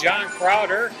here with John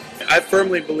Crowder. I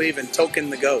firmly believe in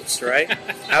token the ghost, right?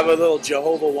 I have a little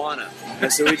Jehovah Wanna.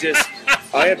 And so we just,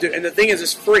 all you have to, and the thing is,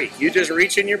 it's free. You just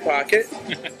reach in your pocket.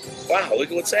 Wow,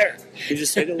 look what's there. You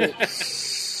just take a little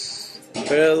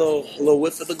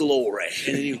whiff of the glory,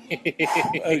 and then you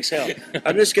exhale.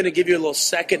 I'm just going to give you a little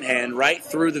second hand right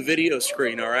through the video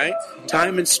screen, all right?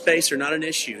 Time and space are not an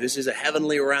issue. This is a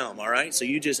heavenly realm, all right? So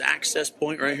you just access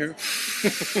point right here.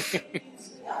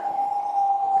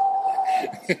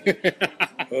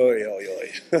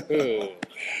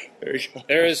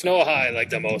 There is no high like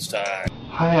the Most High.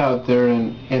 Hi out there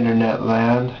in internet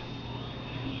land.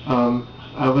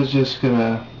 I was just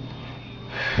gonna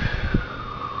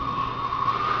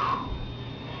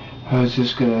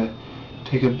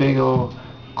take a big old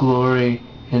glory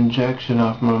injection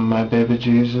off my baby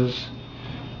Jesus.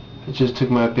 I just took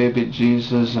my baby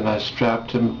Jesus and I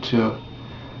strapped him to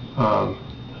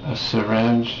a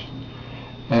syringe,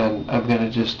 and I'm gonna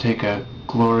just take a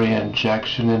glory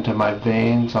injection into my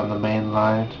veins on the main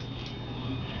line.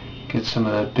 Get some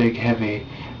of that big heavy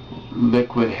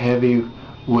liquid, heavy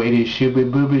weighty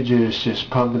shooby booby juice just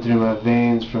pumping through my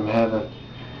veins from heaven.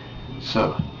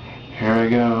 So here I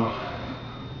go.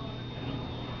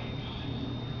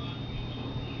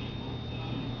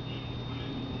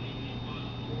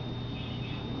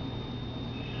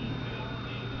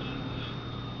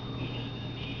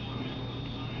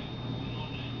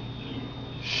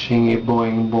 Shingy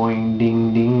boing boing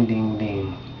ding ding ding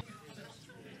ding.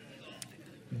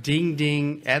 Ding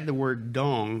ding, add the word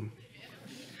dong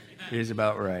is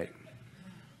about right.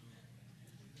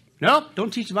 Nope,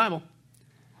 don't teach the Bible.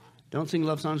 Don't sing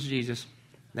love songs to Jesus.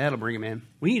 That'll bring him in.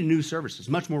 We need a new service. It's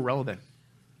much more relevant.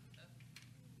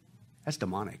 That's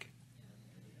demonic.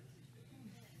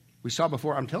 We saw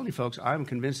before, I'm telling you folks, I'm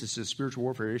convinced this is a spiritual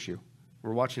warfare issue.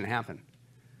 We're watching it happen.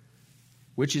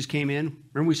 Witches came in.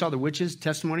 Remember we saw the witches'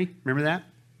 testimony? Remember that?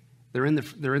 They're in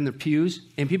the pews,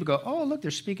 and people go, "Oh, look,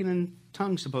 they're speaking in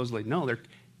tongues supposedly." No,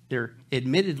 they're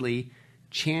admittedly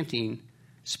chanting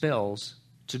spells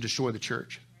to destroy the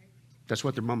church. That's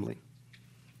what they're mumbling.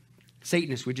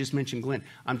 Satanists, we just mentioned Glenn.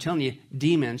 I'm telling you,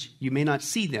 demons, you may not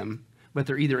see them, but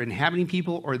they're either inhabiting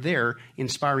people or they're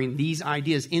inspiring these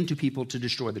ideas into people to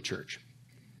destroy the church.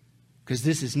 Because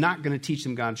this is not going to teach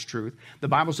them God's truth. The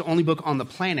Bible's the only book on the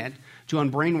planet to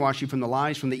unbrainwash you from the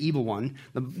lies from the evil one.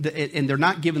 And they're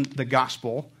not given the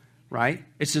gospel, right?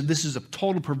 This is a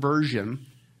total perversion.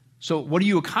 So what do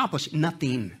you accomplish?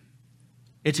 Nothing.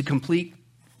 It's a complete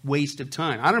waste of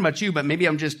time. I don't know about you, but maybe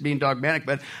I'm just being dogmatic,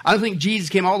 but I don't think Jesus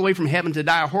came all the way from heaven to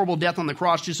die a horrible death on the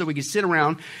cross just so we could sit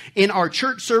around in our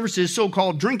church services,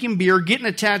 so-called drinking beer, getting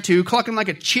a tattoo, clucking like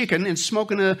a chicken, and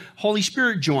smoking a Holy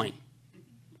Spirit joint.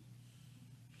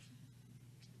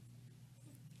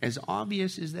 As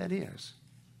obvious as that is.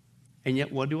 And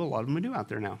yet, what do a lot of them do out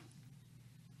there now?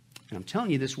 And I'm telling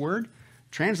you, this word,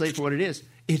 translate for what it is.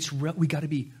 We got to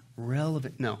be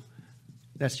relevant. No,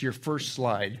 that's your first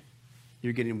slide.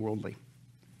 You're getting worldly,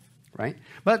 right?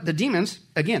 But the demons,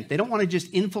 again, they don't want to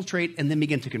just infiltrate and then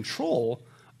begin to control.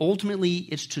 Ultimately,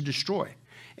 it's to destroy.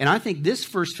 And I think this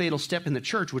first fatal step in the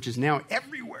church, which is now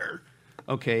everywhere,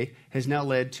 okay, has now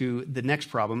led to the next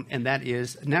problem, and that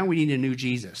is now we need a new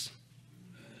Jesus.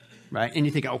 Right? And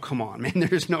you think, oh, come on, man,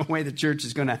 there's no way the church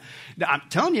is going to. I'm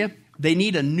telling you, they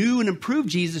need a new and improved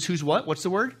Jesus who's what? What's the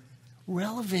word?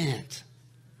 Relevant.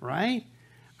 Right?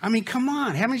 I mean, come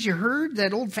on. Haven't you heard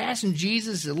that old-fashioned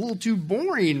Jesus is a little too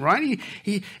boring, right?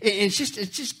 It's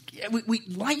just we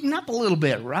lighten up a little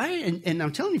bit, right? And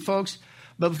I'm telling you, folks,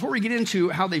 but before we get into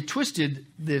how they've twisted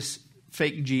this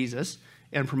fake Jesus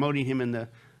and promoting him in the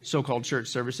so-called church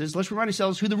services, let's remind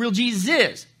ourselves who the real Jesus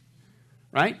is.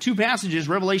 Right? Two passages,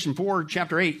 Revelation 4,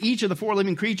 chapter 8. Each of the four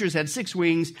living creatures had 6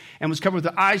 wings and was covered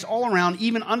with eyes all around,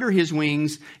 even under his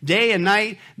wings. Day and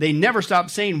night, they never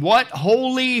stopped saying, what?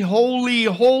 Holy, holy,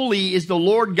 holy is the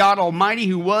Lord God Almighty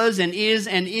who was and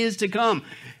is to come.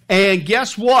 And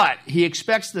guess what? He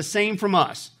expects the same from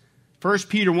us. 1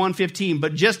 Peter 1:15,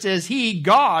 but just as he,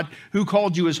 God, who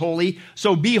called you is holy,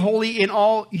 so be holy in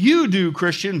all you do,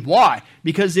 Christian. Why?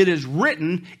 Because it is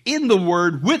written in the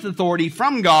word with authority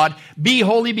from God, be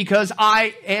holy because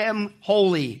I am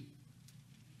holy.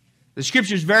 The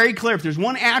scripture is very clear. If there's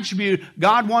one attribute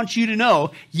God wants you to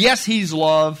know, yes, he's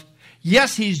love.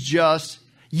 Yes, he's just.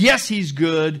 Yes, he's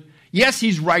good. Yes,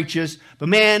 he's righteous, but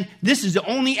man, this is the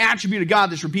only attribute of God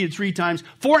that's repeated 3 times.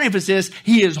 For emphasis,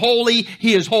 he is holy,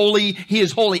 he is holy, he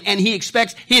is holy. And he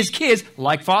expects his kids,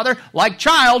 like father, like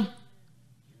child,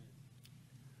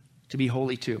 to be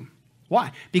holy too.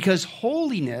 Why? Because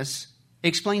holiness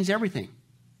explains everything.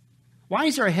 Why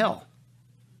is there a hell?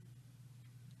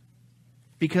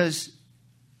 Because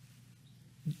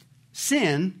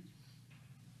sin,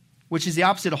 which is the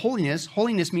opposite of holiness,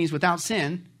 holiness means without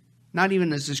sin, not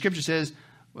even, as the scripture says,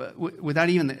 without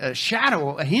even a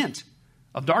shadow, a hint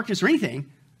of darkness or anything.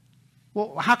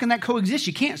 Well, how can that coexist?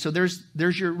 You can't. So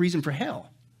there's your reason for hell,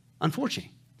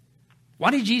 unfortunately.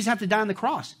 Why did Jesus have to die on the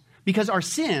cross? Because our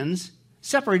sins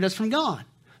separate us from God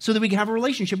so that we can have a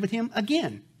relationship with him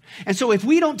again. And so if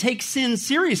we don't take sin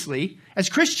seriously as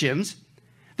Christians,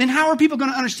 then how are people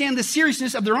going to understand the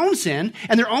seriousness of their own sin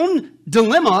and their own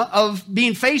dilemma of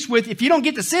being faced with, if you don't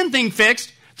get the sin thing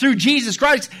fixed through Jesus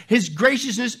Christ, his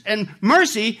graciousness and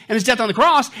mercy and his death on the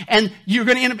cross, and you're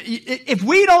going to end up, if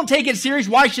we don't take it serious,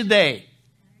 why should they?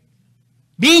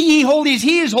 Be ye holy as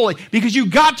he is holy, because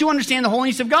you've got to understand the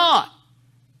holiness of God.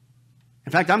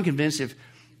 In fact, I'm convinced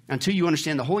until you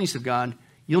understand the holiness of God,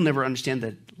 you'll never understand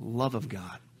the love of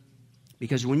God.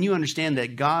 Because when you understand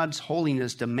that God's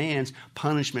holiness demands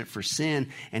punishment for sin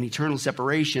and eternal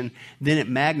separation, then it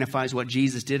magnifies what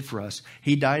Jesus did for us.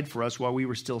 He died for us while we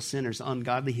were still sinners,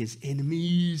 ungodly, his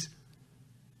enemies.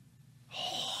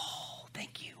 Oh,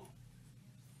 thank you.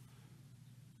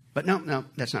 But no,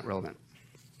 that's not relevant.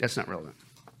 That's not relevant.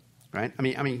 Right? I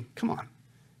mean, come on.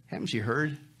 Haven't you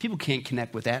heard? People can't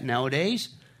connect with that nowadays.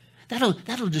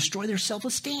 That'll destroy their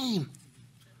self-esteem.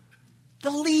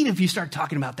 They'll leave if you start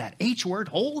talking about that H word,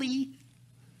 holy,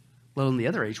 let alone the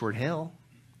other H word, hell.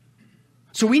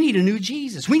 So we need a new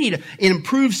Jesus. We need an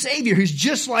improved Savior who's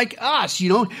just like us,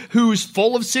 who's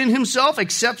full of sin himself,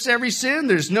 accepts every sin.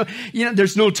 There's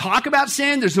no talk about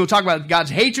sin. There's no talk about God's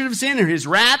hatred of sin or his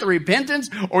wrath or repentance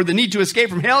or the need to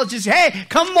escape from hell. It's just, hey,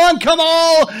 come on.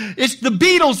 It's the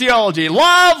Beatles theology.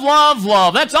 Love, love,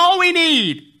 love. That's all we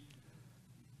need.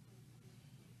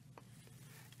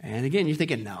 And again, you're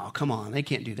thinking, no, come on, they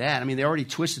can't do that. I mean, they already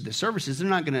twisted the services. They're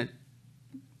not going to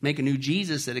make a new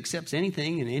Jesus that accepts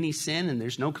anything and any sin, and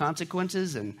there's no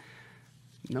consequences. And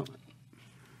no,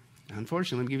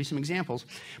 unfortunately, let me give you some examples.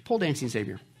 Pole dancing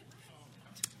Savior.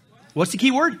 What's the key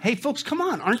word? Hey, folks, come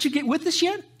on. Aren't you getting with this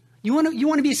yet? You want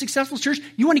to be a successful church?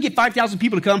 You want to get 5,000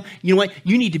 people to come? You know what?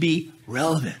 You need to be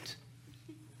relevant.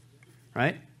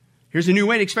 Right? Here's a new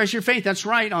way to express your faith. That's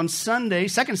right. On Sunday,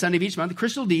 second Sunday of each month,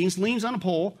 Crystal Deans leads a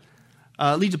pole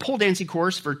dancing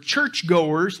course for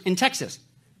churchgoers in Texas,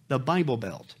 the Bible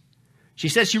Belt. She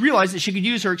says she realized that she could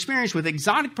use her experience with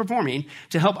exotic performing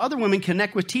to help other women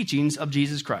connect with teachings of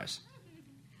Jesus Christ.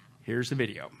 Here's the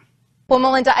video. Well,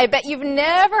 Melinda, I bet you've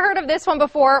never heard of this one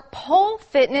before, Pole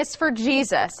Fitness for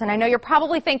Jesus. And I know you're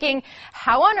probably thinking,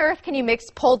 how on earth can you mix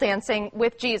pole dancing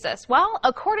with Jesus? Well,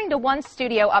 according to one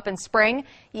studio up in Spring,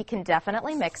 you can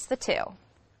definitely mix the two.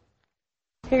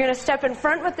 You're going to step in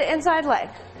front with the inside leg.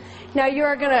 Now you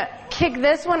are going to kick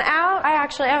this one out.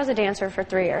 I was a dancer for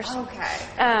 3 years.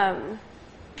 Okay.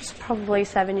 It's probably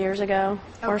 7 years ago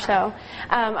or so.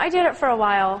 I did it for a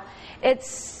while.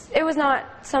 It was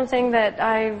not something that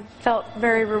I felt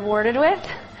very rewarded with,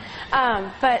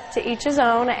 but to each his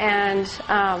own, and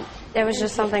it was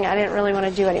just something I didn't really want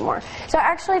to do anymore. So I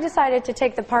actually decided to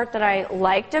take the part that I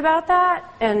liked about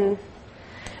that and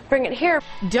bring it here.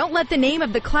 Don't let the name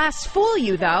of the class fool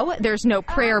you, though. There's no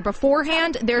prayer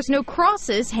beforehand. There's no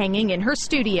crosses hanging in her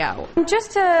studio.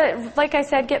 Just to, like I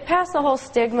said, get past the whole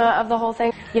stigma of the whole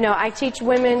thing. I teach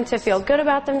women to feel good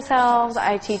about themselves.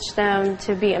 I teach them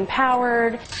to be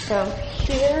empowered. So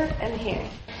here and here.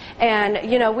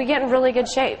 And, we get in really good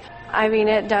shape. I mean,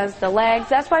 it does the legs.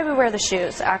 That's why we wear the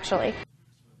shoes, actually.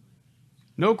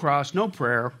 No cross, no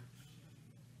prayer.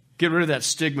 Get rid of that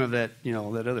stigma of that,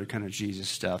 that other kind of Jesus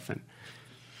stuff. And,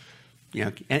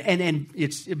 and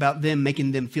it's about them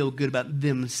making them feel good about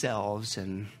themselves.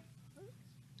 And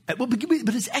but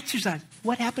it's exercise.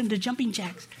 What happened to jumping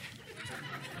jacks?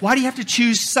 Why do you have to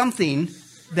choose something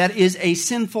that is a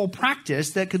sinful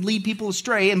practice that could lead people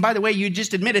astray? And by the way, you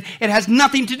just admitted it has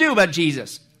nothing to do about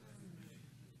Jesus.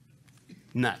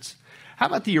 Nuts. How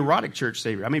about the erotic church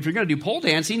Savior? I mean, if you're going to do pole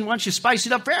dancing, why don't you spice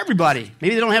it up for everybody?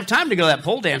 Maybe they don't have time to go to that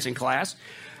pole dancing class.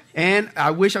 And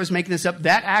I wish I was making this up.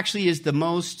 That actually is the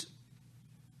most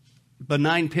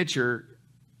benign picture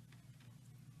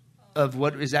of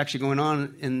what is actually going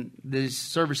on in these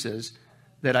services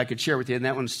that I could share with you. And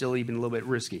that one's still even a little bit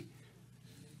risky.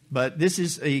 But this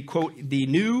is a, quote, the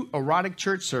new erotic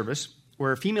church service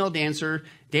where a female dancer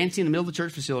dancing in the middle of the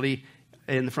church facility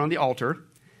in the front of the altar.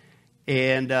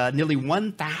 And nearly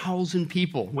 1,000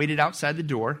 people waited outside the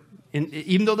door. And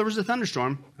even though there was a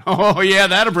thunderstorm, oh, yeah,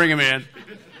 that'll bring them in.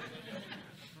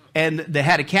 And they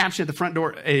had a caption at the front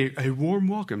door, a warm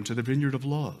welcome to the Vineyard of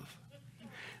Love.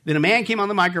 Then a man came on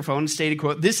the microphone and stated,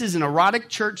 quote, this is an erotic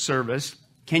church service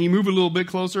Can you move a little bit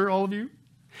closer, all of you?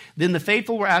 Then the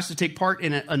faithful were asked to take part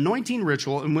in an anointing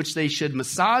ritual in which they should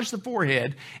massage the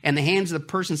forehead and the hands of the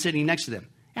person sitting next to them.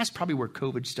 That's probably where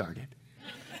COVID started.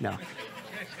 No.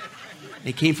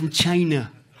 They came from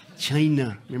China.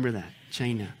 China. Remember that?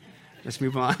 China. Let's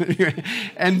move on.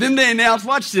 And then they announced,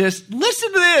 watch this.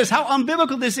 Listen to this, how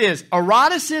unbiblical this is.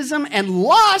 Eroticism and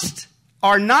lust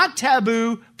are not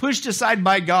taboo, pushed aside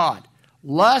by God.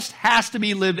 Lust has to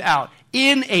be lived out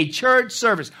in a church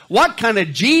service. What kind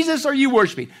of Jesus are you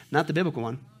worshiping? Not the biblical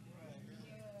one.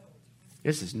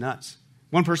 This is nuts.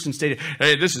 One person stated,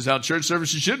 hey, this is how church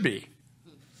services should be.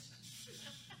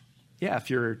 Yeah,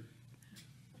 if you're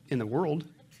in the world,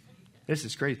 this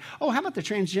is crazy. Oh, how about the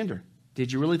transgender?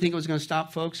 Did you really think it was going to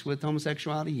stop folks with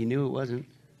homosexuality? You knew it wasn't.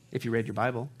 If you read your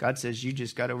Bible, God says you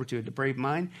just got over to a depraved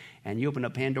mind and you opened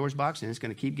up Pandora's box and it's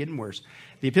going to keep getting worse.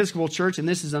 The Episcopal Church, and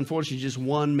this is unfortunately just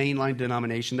one mainline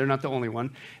denomination. They're not the only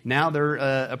one. Now they're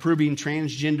approving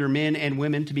transgender men and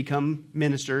women to become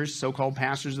ministers, so-called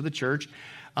pastors of the church.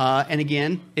 And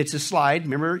again, it's a slide.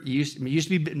 Remember, it used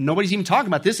to be, nobody's even talking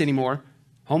about this anymore.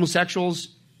 Homosexuals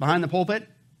behind the pulpit.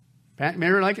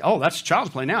 Remember, like, oh, that's child's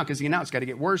play now because now it's got to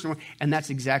get worse. And that's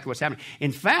exactly what's happening.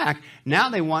 In fact, now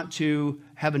they want to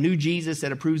have a new Jesus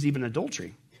that approves even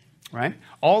adultery, right?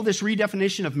 All this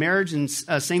redefinition of marriage and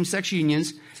same-sex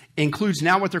unions includes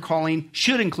now what they're calling,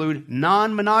 should include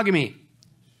non-monogamy,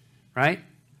 right?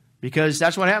 Because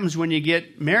that's what happens when you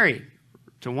get married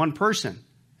to one person.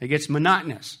 It gets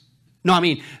monotonous. No, I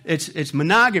mean, it's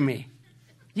monogamy.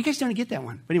 You guys don't get that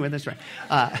one. But anyway, that's right.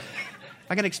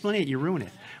 If I got to explain it, you ruin it.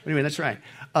 But anyway, that's right.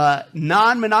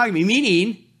 Non-monogamy,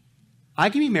 meaning I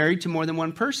can be married to more than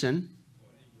one person.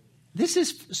 This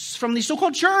is from the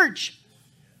so-called church,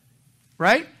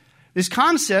 right? This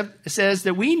concept says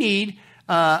that we need,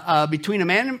 between a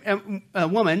man and a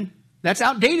woman, that's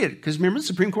outdated. Because remember, the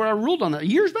Supreme Court ruled on that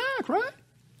years back, right?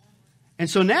 And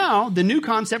so now the new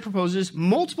concept proposes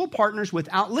multiple partners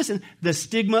without, listen, the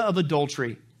stigma of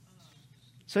adultery.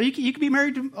 So you can be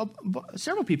married to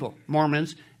several people,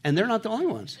 Mormons, and they're not the only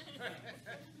ones.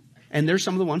 And they're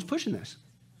some of the ones pushing this.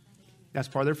 That's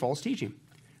part of their false teaching,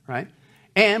 right?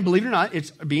 And believe it or not,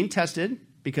 it's being tested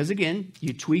because, again,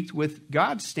 you tweaked with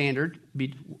God's standard.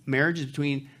 Marriage is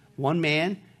between one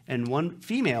man and one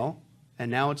female,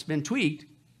 and now it's been tweaked,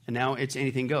 and now it's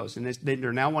anything goes. And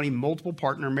they're now wanting multiple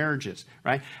partner marriages,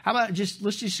 right? How about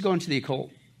let's just go into the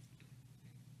occult.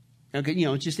 Okay,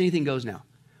 just anything goes now.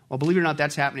 Well, believe it or not,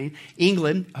 that's happening.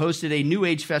 England hosted a New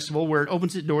Age festival where it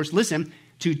opens its doors, listen,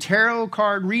 to tarot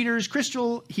card readers,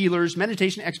 crystal healers,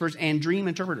 meditation experts, and dream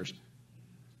interpreters.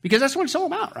 Because that's what it's all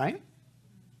about, right?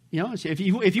 If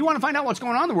you want to find out what's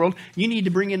going on in the world, you need to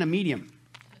bring in a medium.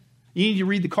 You need to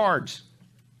read the cards.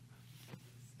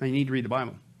 And you need to read the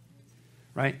Bible.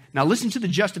 Right? Now listen to the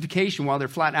justification while they're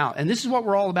flat out. And this is what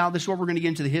we're all about. This is what we're going to get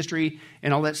into the history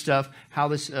and all that stuff, how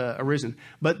this arisen.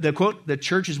 But the quote, the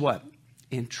church is what?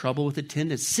 In trouble with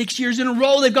attendance. 6 years in a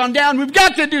row they've gone down. We've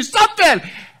got to do something.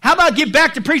 How about get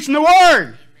back to preaching the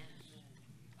word?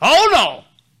 Oh no.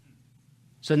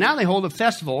 So now they hold a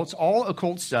festival. It's all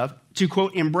occult stuff to,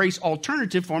 quote, embrace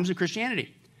alternative forms of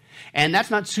Christianity. And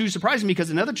that's not too surprising because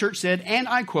another church said, and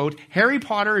I quote, Harry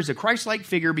Potter is a Christ-like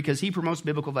figure because he promotes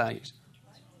biblical values.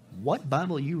 What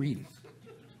Bible are you reading?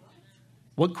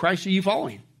 What Christ are you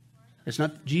following? It's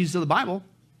not Jesus of the Bible.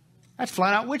 That's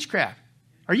flat out witchcraft.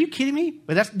 Are you kidding me?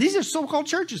 But these are so-called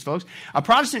churches, folks. A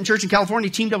Protestant church in California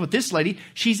teamed up with this lady.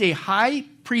 She's a high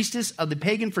priestess of the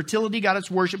pagan fertility goddess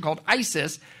worship called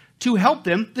Isis to help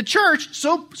them, the church,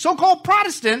 so-called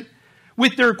Protestant,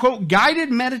 with their, quote, guided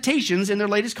meditations in their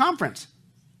latest conference.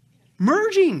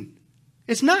 Merging.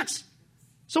 It's nuts.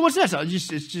 So what's this?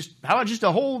 It's just how about just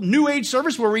a whole New Age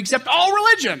service where we accept all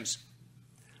religions?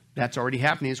 That's already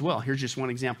happening as well. Here's just one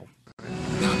example.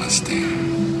 Namaste.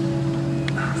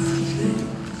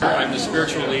 I'm the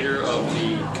spiritual leader of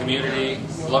the community,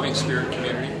 Loving Spirit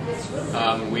community.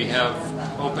 We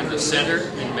have opened a center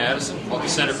in Madison called the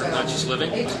Center for Conscious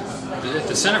Living. At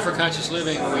the Center for Conscious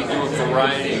Living, we have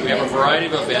a variety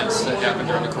of events that happen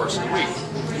during the course of the week.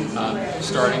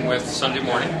 Starting with Sunday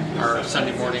morning,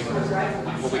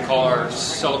 what we call our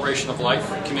Celebration of Life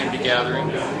community gathering.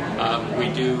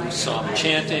 We do some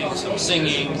chanting, some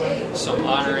singing, some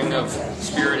honoring of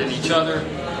spirit in each other.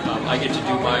 I get to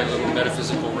do my little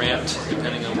metaphysical rant,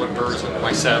 depending on what birds on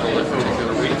my saddle that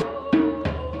particular week.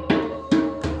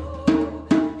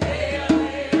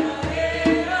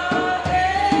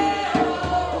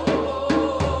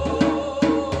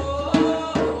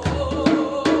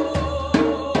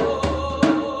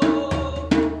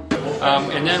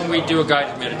 And then we do a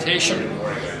guided meditation,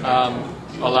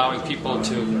 allowing people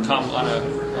to come on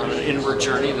a on an inward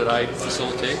journey that I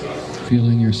facilitate.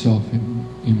 Feeling yourself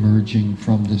emerging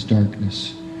from this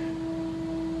darkness,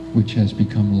 which has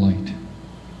become light.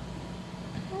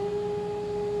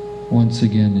 Once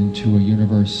again into a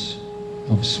universe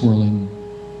of swirling,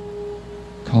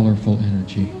 colorful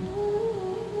energy.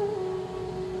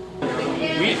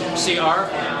 We see our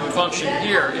function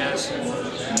here as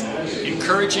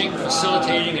encouraging,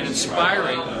 facilitating, and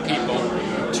inspiring people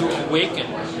to awaken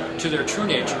to their true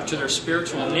nature, to their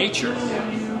spiritual nature,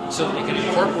 so that they can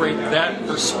incorporate that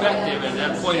perspective and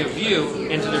that point of view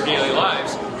into their daily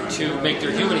lives to make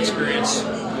their human experience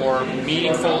more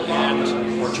meaningful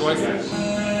and more joyful.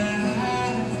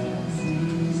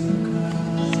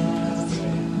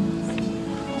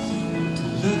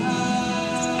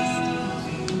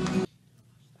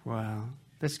 Wow,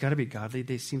 that's got to be godly.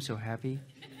 They seem so happy.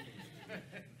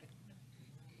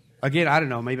 Again, I don't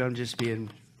know. Maybe I'm just being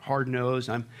hard-nosed.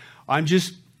 I'm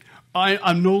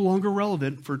no longer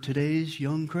relevant for today's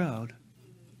young crowd.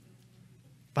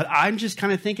 But I'm just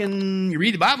kind of thinking, you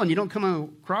read the Bible and you don't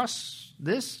come across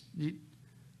this.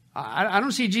 I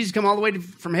don't see Jesus come all the way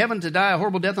from heaven to die a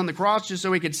horrible death on the cross just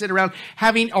so we could sit around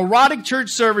having erotic church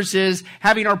services,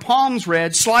 having our palms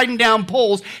read, sliding down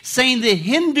poles, saying the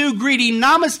Hindu greeting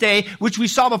namaste, which we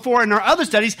saw before in our other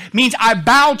studies, means I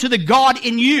bow to the God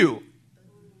in you.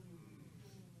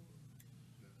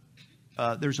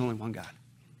 There's only one God.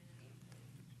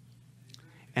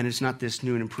 And it's not this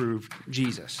new and improved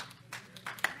Jesus.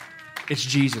 It's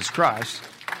Jesus Christ.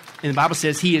 And the Bible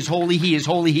says He is holy, He is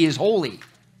holy, He is holy.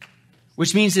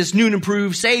 Which means this new and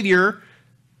improved Savior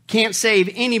can't save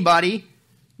anybody.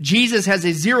 Jesus has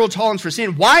a zero tolerance for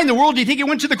sin. Why in the world do you think He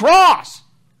went to the cross?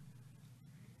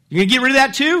 You going to get rid of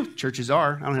that too? Churches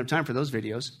are. I don't have time for those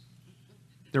videos.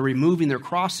 They're removing their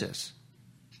crosses.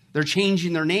 They're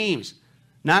changing their names.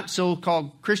 Not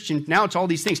so-called Christian. Now it's all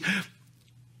these things.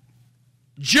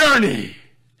 Journey.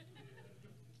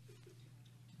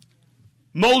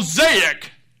 Mosaic.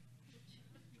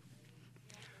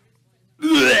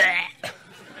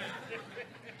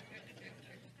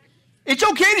 It's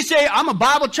okay to say, I'm a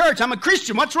Bible church, I'm a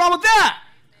Christian. What's wrong with that?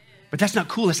 But that's not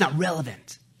cool. That's not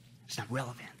relevant. It's not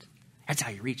relevant. That's how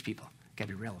you reach people. Got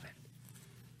to be relevant.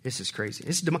 This is crazy.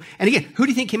 This is and again, who do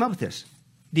you think came up with this?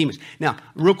 Demons. Now,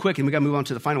 real quick, and we got to move on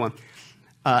to the final one.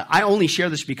 I only share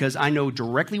this because I know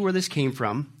directly where this came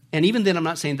from. And even then, I'm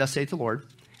not saying, thus saith the Lord.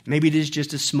 Maybe it is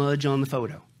just a smudge on the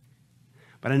photo.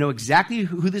 But I know exactly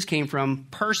who this came from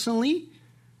personally.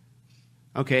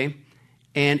 Okay?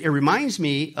 And it reminds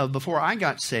me of before I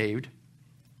got saved,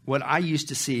 what I used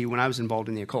to see when I was involved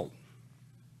in the occult.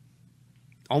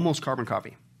 Almost carbon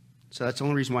copy. So that's the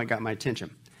only reason why it got my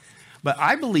attention. But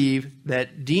I believe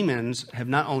that demons have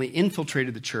not only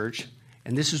infiltrated the church,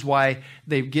 and this is why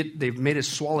they've made us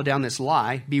swallow down this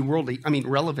lie, be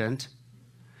relevant,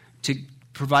 to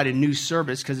provide a new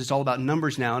service, because it's all about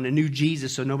numbers now, and a new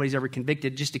Jesus, so nobody's ever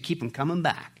convicted, just to keep them coming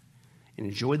back and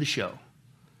enjoy the show.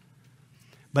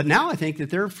 But now I think that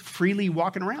they're freely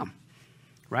walking around,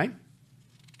 right?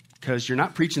 Because you're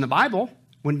not preaching the Bible.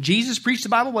 When Jesus preached the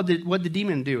Bible, what did the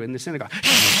demon do in the synagogue?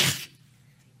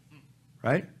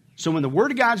 Right? So when the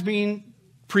Word of God's being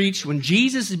preached, when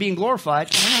Jesus is being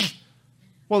glorified,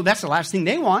 well, that's the last thing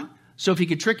they want. So if you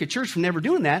could trick a church from never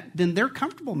doing that, then they're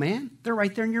comfortable, man. They're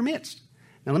right there in your midst.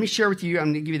 Now, let me share with you,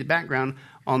 I'm going to give you the background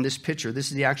on this picture. This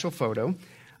is the actual photo.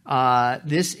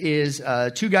 This is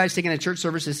two guys taking a church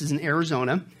service. This is in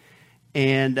Arizona.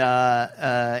 And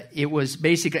it was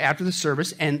basically after the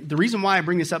service. And the reason why I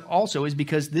bring this up also is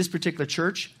because this particular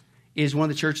church is one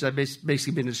of the churches I've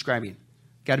basically been describing.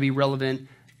 Got to be relevant.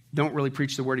 Don't really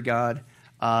preach the Word of God.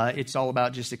 It's all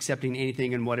about just accepting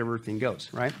anything and whatever thing goes,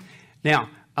 right? Now,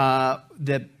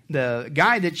 the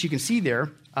guy that you can see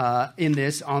there in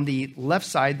this, on the left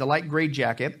side, the light gray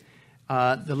jacket,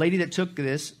 the lady that took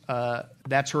this,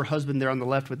 that's her husband there on the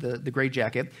left with the gray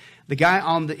jacket. The guy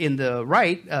in the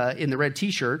right, in the red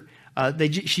T-shirt,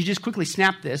 she just quickly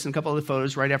snapped this and a couple other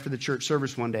photos right after the church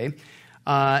service one day,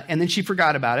 and then she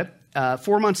forgot about it.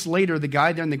 4 months later, the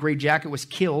guy there in the gray jacket was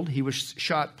killed. He was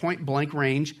shot point blank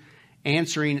range,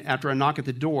 answering after a knock at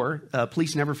the door.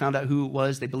 Police never found out who it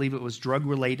was. They believe it was drug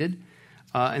related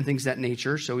and things of that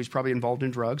nature. So he's probably involved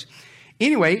in drugs.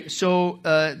 Anyway, so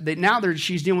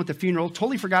she's dealing with the funeral.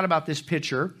 Totally forgot about this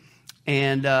picture.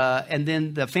 And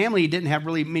then the family didn't have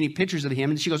really many pictures of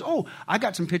him. And she goes, "Oh, I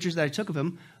got some pictures that I took of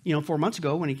him, 4 months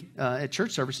ago when he at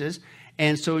church services."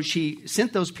 And so she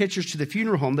sent those pictures to the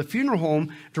funeral home. The funeral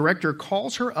home director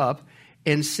calls her up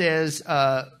and says,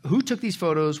 "Who took these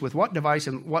photos, with what device,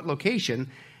 and what location?"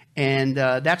 And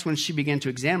that's when she began to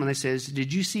examine. They says,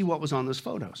 "Did you see what was on those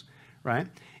photos?" Right?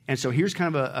 And so here's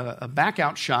kind of a back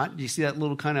out shot. Do you see that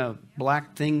little kind of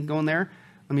black thing going there?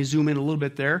 Let me zoom in a little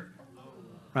bit there.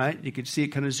 Right? You can see it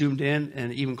kind of zoomed in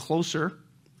and even closer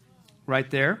right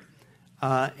there.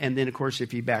 And then, of course,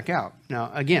 if you back out.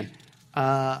 Now, again,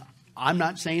 I'm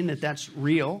not saying that that's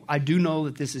real. I do know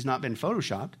that this has not been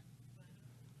photoshopped.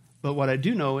 But what I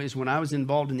do know is when I was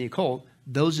involved in the occult,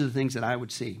 those are the things that I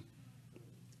would see.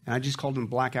 And I just called them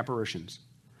black apparitions.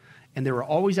 And they were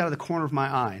always out of the corner of my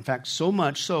eye. In fact, so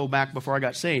much so back before I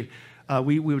got saved,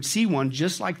 we would see one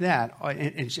just like that.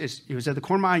 And it was at the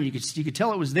corner of my eye. You could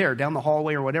tell it was there down the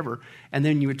hallway or whatever. And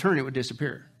then you would turn, it would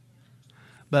disappear.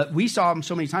 But we saw them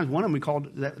so many times. One of them we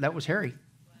called, that was Harry.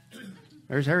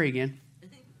 There's Harry again.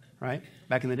 Right?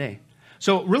 Back in the day.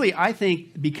 So really, I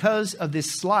think because of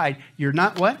this slide, you're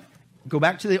not what? Go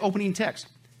back to the opening text.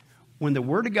 When the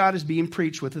Word of God is being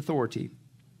preached with authority,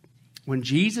 when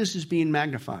Jesus is being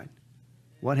magnified,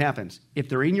 what happens? If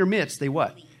they're in your midst, they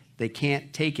what? They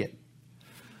can't take it.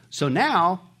 So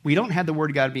now, we don't have the Word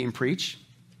of God being preached.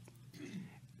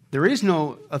 There is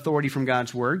no authority from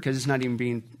God's Word because it's not even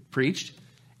being preached.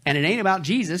 And it ain't about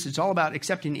Jesus. It's all about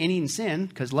accepting any and sin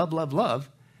because love, love, love.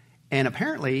 And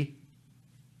apparently,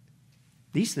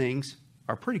 these things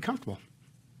are pretty comfortable.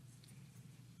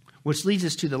 Which leads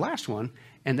us to the last one,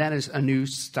 and that is a new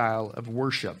style of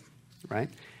worship, right?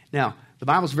 Now, the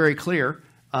Bible's very clear,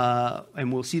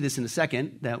 and we'll see this in a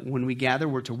second, that when we gather,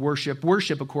 we're to worship.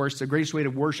 Worship, of course, the greatest way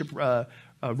to worship,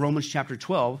 Romans chapter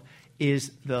 12,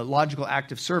 is the logical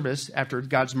act of service after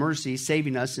God's mercy,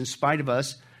 saving us in spite of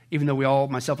us, even though we all,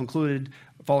 myself included,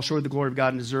 fall short of the glory of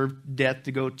God and deserve death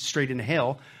to go straight into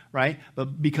hell, right?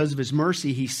 But because of his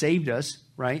mercy, he saved us,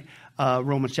 right?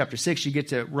 Romans chapter 6, you get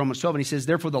to Romans 12, and he says,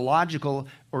 therefore the logical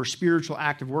or spiritual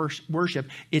act of worship,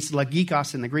 it's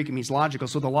logikos in the Greek, it means logical.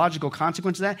 So the logical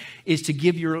consequence of that is to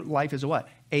give your life as a what?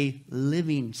 A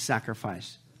living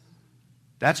sacrifice.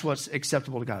 That's what's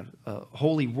acceptable to God,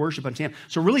 holy worship unto him.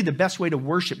 So really the best way to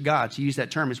worship God, to use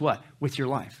that term, is what? With your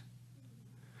life.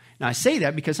 Now I say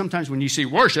that because sometimes when you see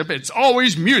worship, it's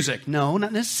always music. No,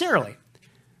 not necessarily,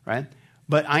 right?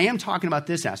 But I am talking about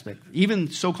this aspect.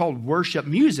 Even so-called worship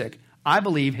music, I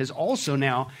believe, has also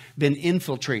now been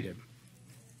infiltrated,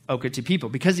 okay, to people.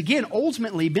 Because again,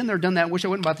 ultimately, been there, done that, wish I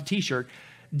wouldn't bought the t-shirt.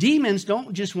 Demons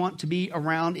don't just want to be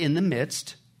around in the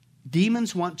midst.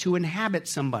 Demons want to inhabit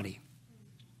somebody.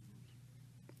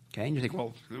 Okay, and you think,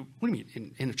 well, what do you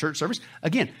mean, in a church service?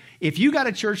 Again, if you got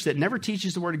a church that never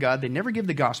teaches the Word of God, they never give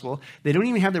the gospel, they don't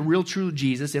even have the real true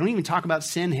Jesus, they don't even talk about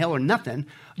sin, hell, or nothing,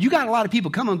 you got a lot of people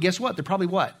come on, guess what? They're probably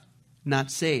what?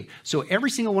 Not saved. So every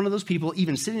single one of those people,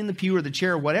 even sitting in the pew or the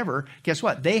chair or whatever, guess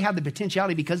what? They have the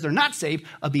potentiality, because they're not saved,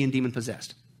 of being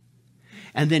demon-possessed.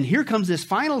 And then here comes this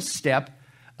final step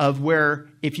of where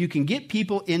if you can get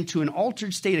people into an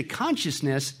altered state of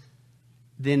consciousness,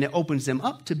 then it opens them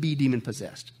up to be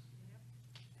demon-possessed.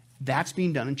 That's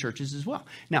being done in churches as well.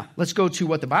 Now, let's go to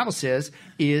what the Bible says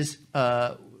is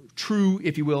true,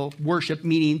 if you will, worship,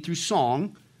 meaning through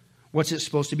song. What's it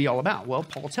supposed to be all about? Well,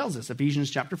 Paul tells us, Ephesians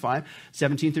chapter 5,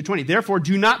 17 through 20. Therefore,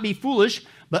 do not be foolish,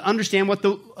 but understand what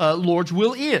the Lord's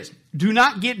will is. Do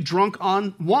not get drunk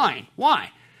on wine. Why?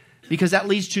 Because that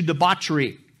leads to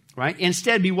debauchery, right?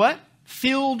 Instead, be what?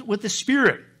 Filled with the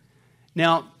Spirit.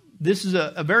 Now, this is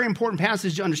a very important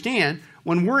passage to understand.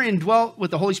 When we're indwelt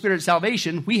with the Holy Spirit at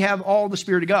salvation, we have all the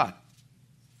Spirit of God.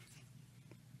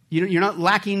 You're not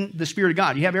lacking the Spirit of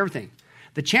God. You have everything.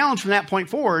 The challenge from that point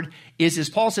forward is, as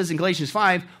Paul says in Galatians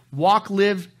 5, walk,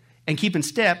 live, and keep in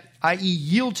step, i.e.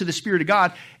 yield to the Spirit of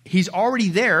God. He's already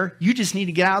there. You just need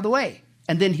to get out of the way.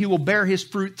 And then he will bear his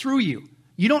fruit through you.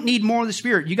 You don't need more of the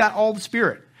Spirit. You got all the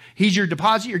Spirit. He's your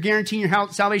deposit, you're guaranteeing your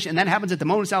salvation, and that happens at the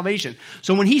moment of salvation.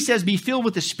 So when he says be filled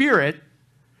with the Spirit,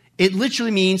 it literally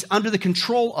means under the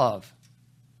control of.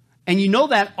 And you know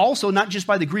that also not just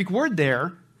by the Greek word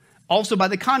there, also by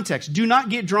the context. Do not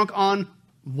get drunk on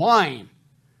wine.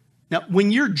 Now,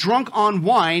 when you're drunk on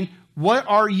wine, what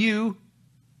are you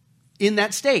in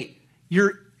that state?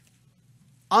 You're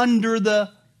under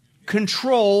the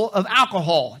control of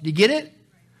alcohol. Do you get it?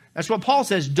 That's what Paul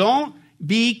says. Don't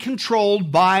be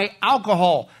controlled by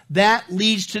alcohol. That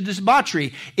leads to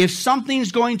debauchery. If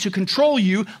something's going to control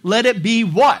you, let it be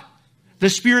what? The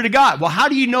Spirit of God. Well, how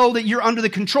do you know that you're under the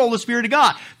control of the Spirit of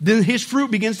God? Then his fruit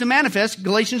begins to manifest.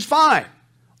 Galatians 5.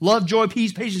 Love, joy,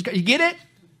 peace, patience. You get it?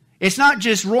 It's not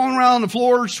just rolling around on the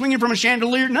floor, swinging from a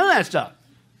chandelier, none of that stuff.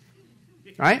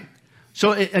 Right?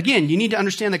 So again, you need to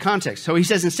understand the context. So he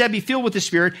says, instead be filled with the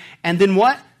Spirit, and then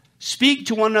what? Speak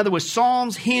to one another with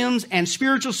psalms, hymns, and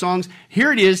spiritual songs.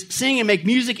 Here it is, sing and make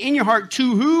music in your heart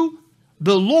to who?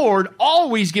 the Lord,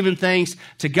 always giving thanks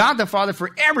to God the Father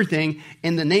for everything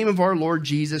in the name of our Lord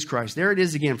Jesus Christ. There it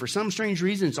is again. For some strange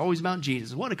reason, it's always about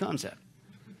Jesus. What a concept.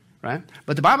 Right?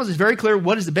 But the Bible is very clear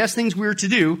what is the best things we're to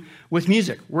do with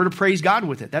music. We're to praise God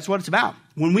with it. That's what it's about.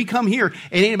 When we come here,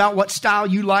 it ain't about what style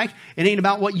you like. It ain't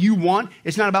about what you want.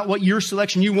 It's not about what your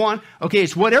selection you want. Okay,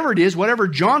 it's whatever it is,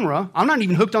 whatever genre. I'm not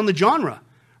even hooked on the genre,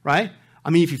 right?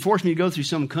 I mean, if you force me to go through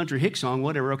some country hick song,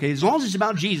 whatever, okay, as long as it's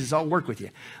about Jesus, I'll work with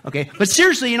you, okay? But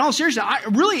seriously, in all seriousness,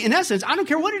 in essence, I don't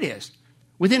care what it is.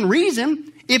 Within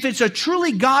reason, if it's a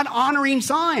truly God-honoring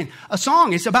song,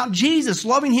 it's about Jesus,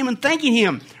 loving Him and thanking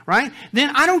Him, right?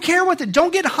 Then I don't care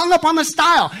don't get hung up on the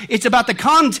style. It's about the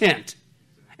content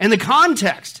and the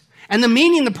context and the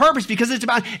meaning, the purpose, because it's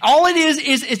about, all it is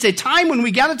it's a time when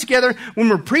we gather together, when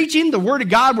we're preaching the Word of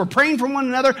God, we're praying for one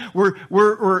another,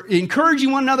 we're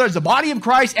encouraging one another as the body of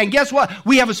Christ, and guess what?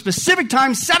 We have a specific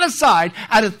time set aside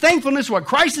out of thankfulness for what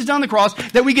Christ has done on the cross,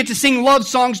 that we get to sing love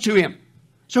songs to Him.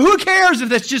 So who cares if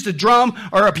that's just a drum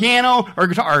or a piano or a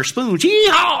guitar or a spoon?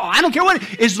 Yee-haw! I don't care what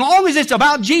it is. As long as it's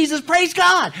about Jesus, praise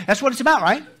God. That's what it's about,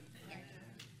 right?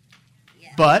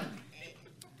 But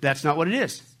that's not what it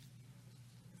is.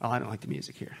 Oh, I don't like the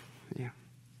music here. Yeah.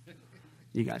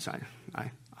 You guys,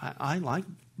 I like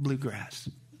bluegrass.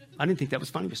 I didn't think that was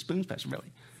funny with Spoons Fest,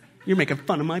 really. You're making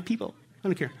fun of my people. I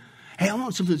don't care. Hey, I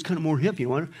want something that's kind of more hip. You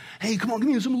know? Hey, come on, give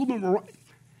me something a little bit more.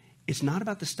 It's not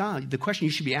about the style. The question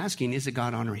you should be asking, is it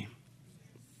God-honoring?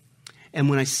 And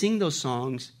when I sing those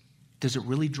songs, does it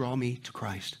really draw me to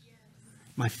Christ?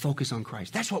 My focus on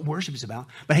Christ. That's what worship is about.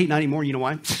 But hey, not anymore. You know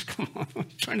why? Come on, I'm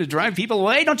trying to drive people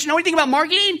away. Don't you know anything about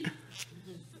marketing?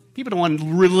 People don't want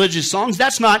religious songs.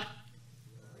 That's not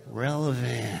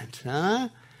relevant, huh?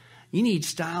 You need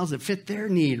styles that fit their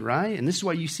need, right? And this is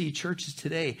why you see churches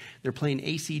today, they're playing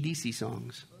AC/DC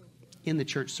songs in the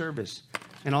church service.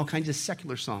 And all kinds of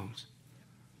secular songs.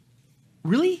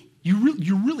 Really?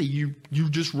 You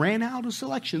just ran out of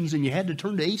selections and you had to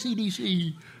turn to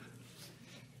AC/DC.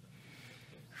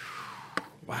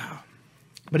 Wow.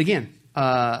 But again,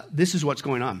 this is what's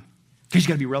going on. Because you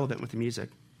got to be relevant with the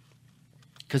music.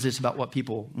 Because it's about what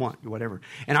people want, whatever.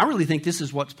 And I really think this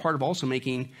is what's part of also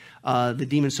making the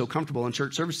demons so comfortable in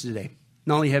church services today.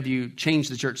 Not only have you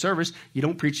changed the church service, you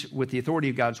don't preach with the authority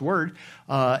of God's word,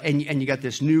 and you got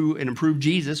this new and improved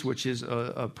Jesus, which is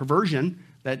a perversion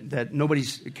that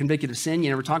nobody's convicted of sin. You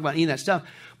never talk about any of that stuff.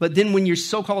 But then when you're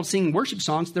so-called singing worship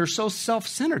songs, they're so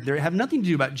self-centered. They have nothing to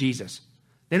do about Jesus.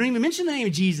 They don't even mention the name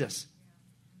of Jesus.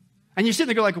 And you're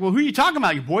sitting there going, well, who are you talking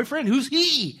about? Your boyfriend? Who's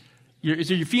he? Is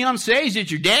it your fiancé? Is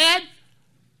it your dad?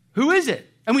 Who is it?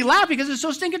 And we laugh because it's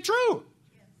so stinking true.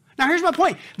 Now, here's my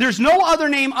point. There's no other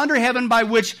name under heaven by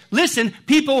which, listen,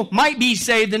 people might be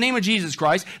saved, the name of Jesus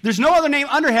Christ. There's no other name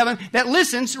under heaven that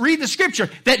listens, read the scripture,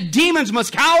 that demons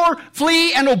must cower,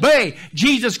 flee, and obey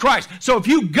Jesus Christ. So if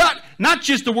you got not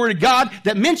just the word of God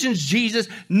that mentions Jesus,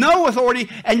 no authority,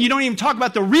 and you don't even talk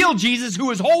about the real Jesus who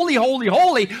is holy, holy,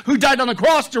 holy, who died on the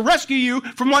cross to rescue you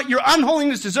from what your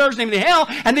unholiness deserves, namely hell,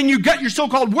 and then you got your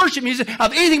so-called worship music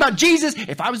of anything about Jesus,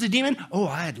 if I was a demon,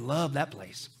 I'd love that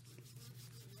place.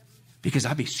 Because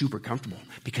I'd be super comfortable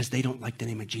because they don't like the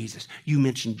name of Jesus. You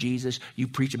mention Jesus, you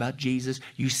preach about Jesus,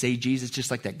 you say Jesus,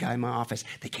 just like that guy in my office.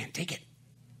 They can't take it.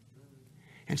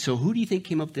 And so who do you think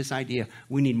came up with this idea?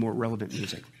 We need more relevant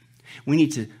music. We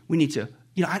need to,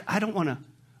 you know, I don't want to,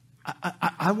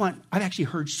 I've actually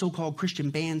heard so-called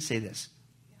Christian bands say this.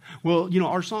 Well, you know,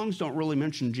 our songs don't really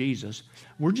mention Jesus.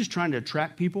 We're just trying to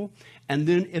attract people. And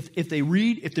then if they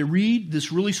read this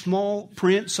really small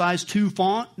print, size 2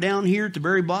 font down here at the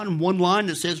very bottom, one line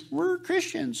that says, we're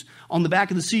Christians, on the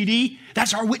back of the CD,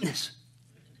 that's our witness.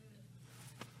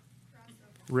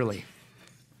 Really?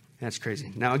 That's crazy.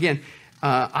 Now, again,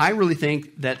 I really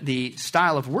think that the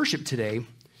style of worship today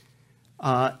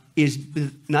is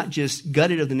not just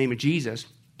gutted of the name of Jesus,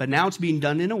 but now it's being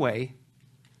done in a way.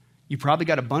 You probably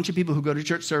got a bunch of people who go to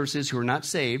church services who are not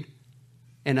saved.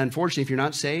 And unfortunately, if you're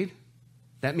not saved,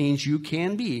 that means you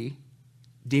can be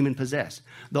demon-possessed.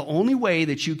 The only way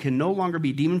that you can no longer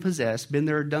be demon-possessed, been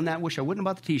there, done that, wish I wouldn't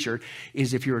have bought the t-shirt,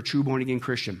 is if you're a true born-again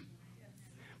Christian.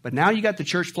 But now you got the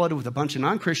church flooded with a bunch of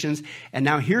non-Christians, and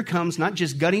now here comes not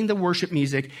just gutting the worship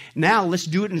music. Now let's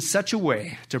do it in such a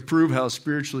way to prove how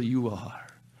spiritual you are.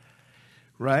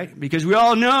 Right? Because we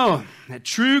all know that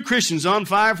true Christians on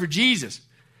fire for Jesus,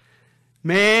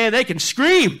 man, they can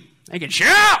scream. They can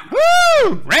shout.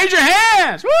 Woo! Raise your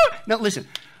hands. Woo! Now, listen,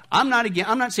 I'm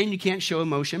not saying you can't show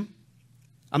emotion.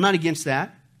 I'm not against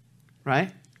that,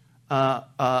 right?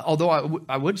 Although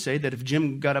I would say that if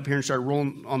Jim got up here and started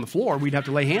rolling on the floor, we'd have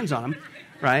to lay hands on him,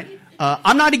 right?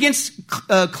 I'm not against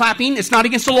clapping. It's not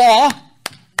against the law.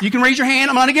 You can raise your hand.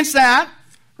 I'm not against that,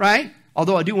 right?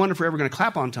 Although I do wonder if we're ever going to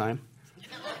clap on time.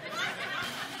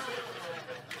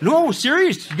 No,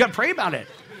 serious. You got to pray about it.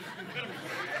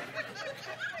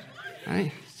 All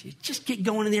right? You just get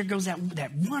going, and there goes that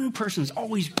one person's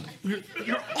always,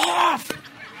 you're off.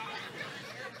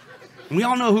 And we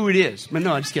all know who it is. But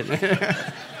no, I'm just kidding.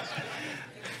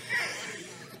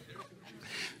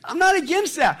 I'm not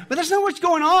against that, but that's not what's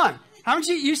going on. Haven't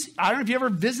you I don't know if you ever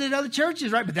visited other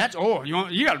churches, right? But that's,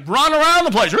 you got to run around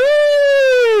the place.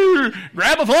 Woo!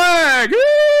 Grab a flag. Woo!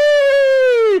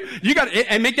 You got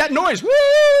to, and make that noise. Woo!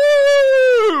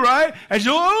 Right? And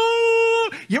so,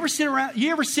 you ever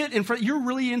sit in front, you're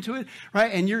really into it,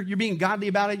 right? And you're being godly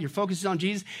about it. Your focus is on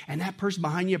Jesus. And that person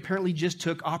behind you apparently just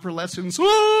took opera lessons. Woo!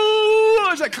 I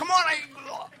was like, come on.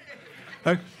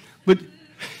 Right? But,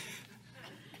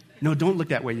 no, don't look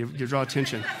that way. You draw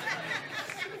attention.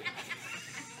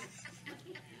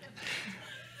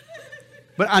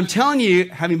 But I'm telling you,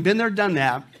 having been there, done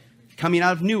that, coming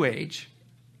out of New Age,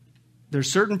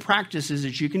 there's certain practices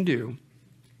that you can do,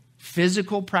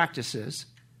 physical practices,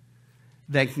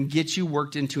 that can get you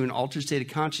worked into an altered state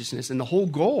of consciousness. And the whole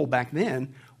goal back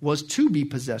then was to be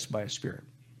possessed by a spirit.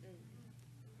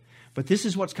 But this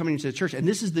is what's coming into the church. And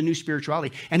this is the new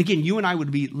spirituality. And again, you and I would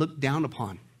be looked down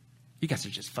upon. You guys are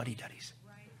just fuddy-duddies.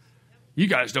 You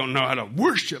guys don't know how to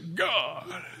worship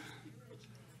God.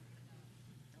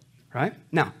 Right?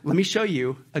 Now, let me show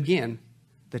you, again,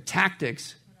 the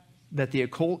tactics that the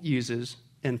occult uses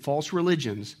in false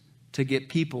religions to get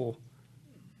people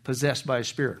possessed by a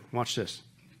spirit. Watch this.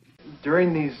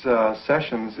 During these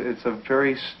sessions, it's a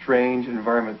very strange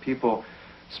environment. People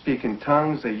speak in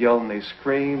tongues, they yell and they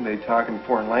scream, they talk in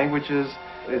foreign languages.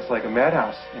 It's like a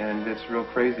madhouse, and it's real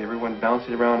crazy. Everyone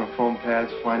bouncing around on foam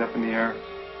pads, flying up in the air.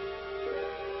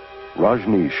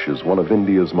 Rajneesh is one of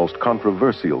India's most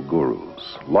controversial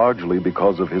gurus, largely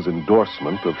because of his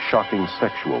endorsement of shocking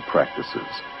sexual practices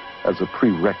as a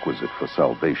prerequisite for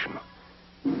salvation.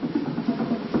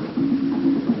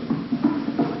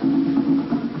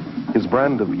 His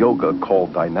brand of yoga,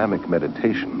 called dynamic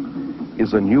meditation,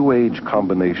 is a New Age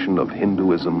combination of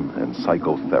Hinduism and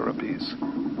psychotherapies.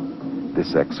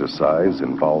 This exercise,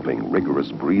 involving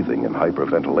rigorous breathing and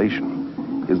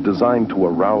hyperventilation, is designed to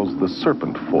arouse the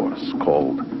serpent force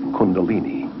called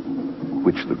Kundalini,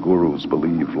 which the gurus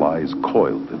believe lies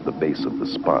coiled at the base of the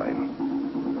spine.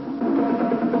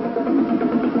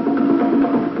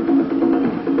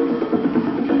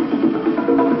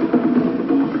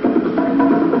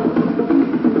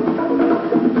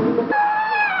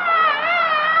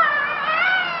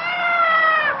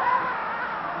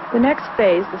 The next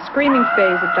phase, the screaming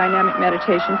phase of dynamic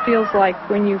meditation, feels like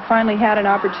when you finally had an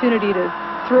opportunity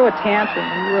to throw a tantrum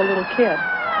when you were a little kid.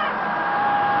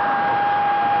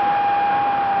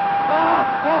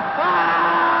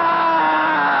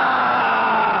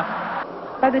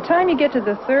 By the time you get to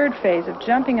the third phase of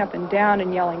jumping up and down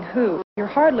and yelling "who," you're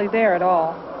hardly there at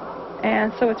all.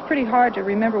 And so it's pretty hard to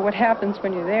remember what happens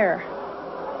when you're there.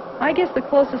 I guess the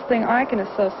closest thing I can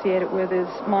associate it with is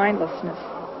mindlessness.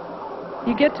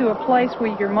 You get to a place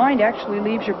where your mind actually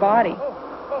leaves your body.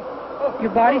 Your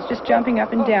body's just jumping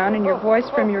up and down, and your voice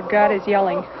from your gut is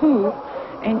yelling, "who?"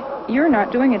 and you're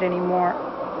not doing it anymore.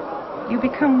 You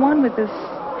become one with this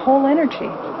whole energy.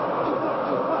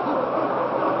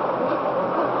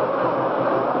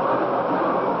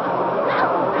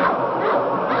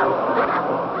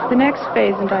 The next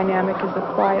phase in dynamic is the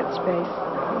quiet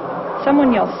space.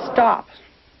 Someone yells, "stop,"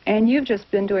 and you've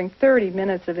just been doing 30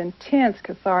 minutes of intense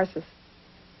catharsis.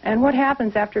 And what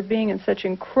happens after being in such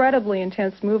incredibly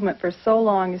intense movement for so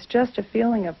long is just a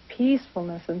feeling of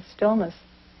peacefulness and stillness.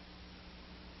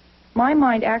 My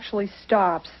mind actually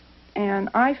stops, and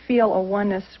I feel a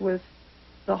oneness with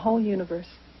the whole universe.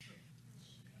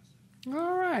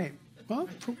 All right. Well,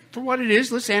 for what it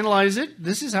is, let's analyze it.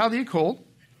 This is how the occult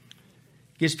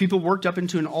gets people worked up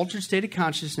into an altered state of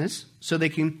consciousness so they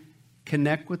can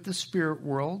connect with the spirit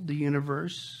world, the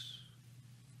universe.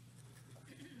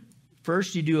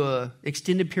 First, you do an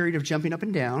extended period of jumping up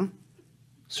and down,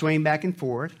 swaying back and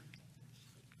forth,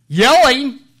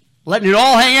 yelling, letting it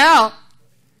all hang out.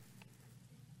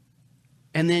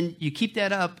 And then you keep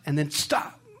that up and then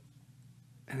stop.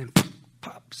 And then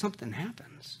pop, something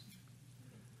happens.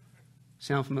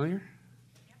 Sound familiar?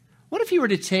 What if you were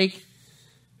to take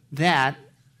that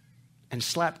and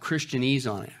slap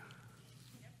Christianese on it?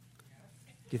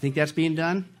 Do you think that's being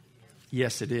done?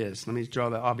 Yes, it is. Let me draw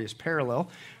the obvious parallel.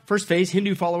 First phase,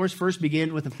 Hindu followers first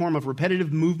began with a form of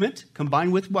repetitive movement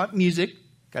combined with what? Music.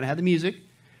 Got to have the music.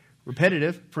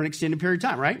 Repetitive for an extended period of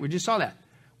time, right? We just saw that.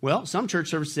 Well, some church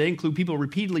services today include people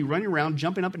repeatedly running around,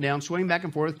 jumping up and down, swaying back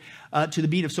and forth to the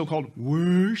beat of so-called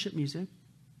worship music.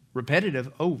 Repetitive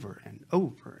over and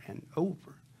over and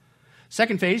over.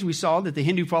 Second phase, we saw that the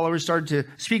Hindu followers started to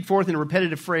speak forth in a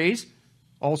repetitive phrase,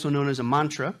 also known as a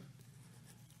mantra,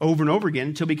 over and over again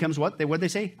until it becomes what? What they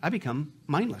say? I become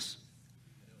mindless.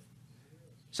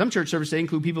 Some church services today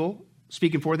include people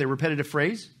speaking forth a repetitive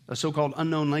phrase, a so-called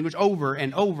unknown language, over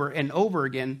and over and over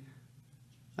again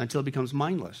until it becomes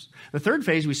mindless. The third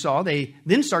phase we saw, they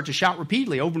then start to shout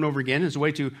repeatedly over and over again as a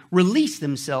way to release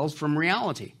themselves from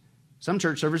reality. Some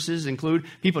church services include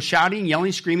people shouting,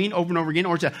 yelling, screaming over and over again,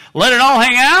 or to let it all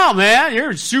hang out, man.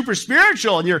 You're super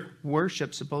spiritual and you're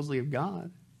worship supposedly of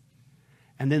God.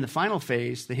 And then the final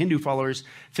phase, the Hindu followers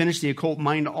finish the occult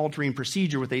mind-altering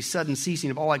procedure with a sudden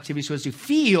ceasing of all activity so as to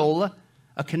feel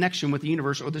a connection with the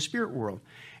universe or the spirit world.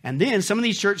 And then some of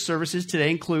these church services today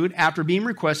include, after being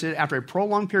requested, after a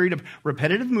prolonged period of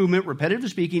repetitive movement, repetitive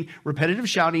speaking, repetitive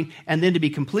shouting, and then to be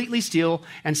completely still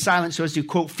and silent so as to,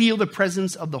 quote, feel the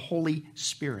presence of the Holy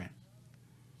Spirit.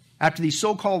 After these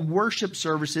so-called worship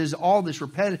services, all this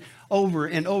repetitive over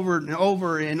and over and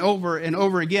over and over and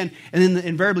over again, and then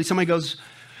invariably somebody goes,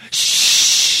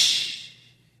 shh.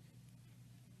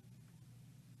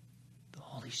 The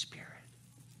Holy Spirit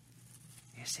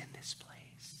is in this place.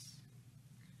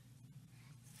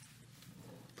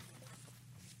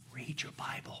 Read your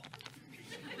Bible.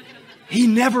 He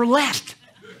never left.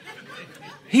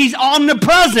 He's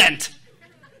omnipresent.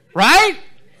 Right?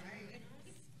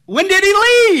 When did he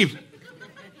leave?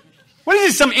 What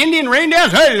is this, some Indian rain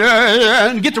dance?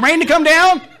 And get the rain to come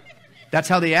down? That's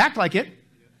how they act like it.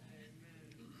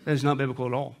 That is not biblical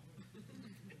at all.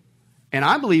 And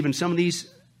I believe in some of these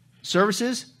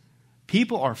services,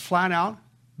 people are flat out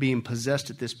being possessed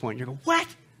at this point. You go, what?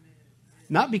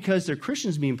 Not because they're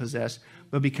Christians being possessed,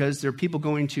 but because they're people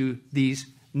going to these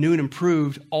new and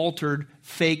improved, altered,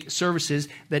 fake services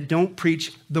that don't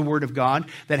preach the Word of God,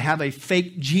 that have a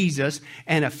fake Jesus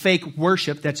and a fake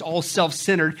worship that's all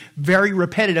self-centered, very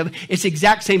repetitive. It's the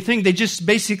exact same thing. They just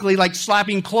basically like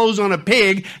slapping clothes on a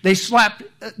pig. They slap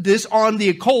this on the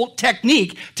occult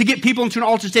technique to get people into an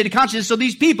altered state of consciousness. So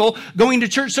these people going to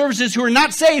church services who are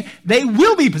not saved, they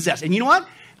will be possessed. And you know what?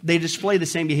 They display the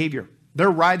same behavior. They're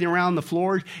writhing around the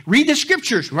floor. Read the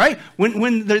scriptures, right?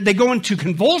 When they go into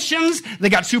convulsions, they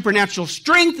got supernatural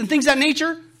strength and things of that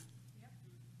nature.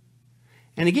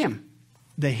 And again,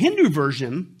 the Hindu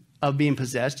version of being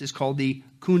possessed is called the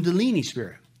Kundalini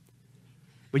spirit.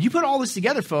 But you put all this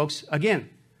together, folks, again,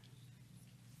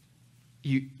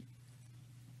 in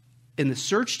the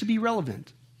search to be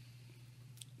relevant,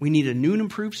 we need a new and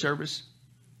improved service.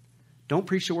 Don't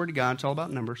preach the Word of God. It's all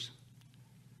about numbers.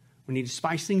 We need to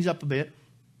spice things up a bit.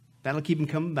 That'll keep them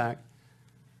coming back.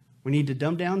 We need to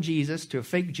dumb down Jesus to a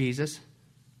fake Jesus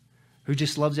who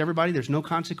just loves everybody. There's no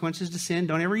consequences to sin.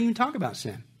 Don't ever even talk about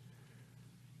sin,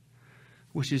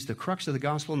 which is the crux of the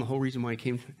gospel and the whole reason why he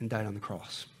came and died on the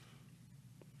cross.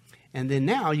 And then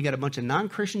now you got a bunch of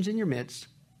non-Christians in your midst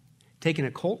taking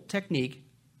a cult technique,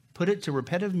 put it to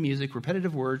repetitive music,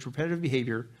 repetitive words, repetitive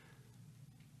behavior.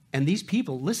 And these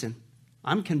people, listen,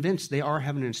 I'm convinced they are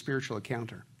having a spiritual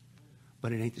encounter.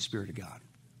 But it ain't the Spirit of God.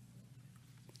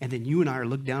 And then you and I are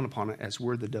looked down upon it as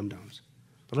we're the dum-dums.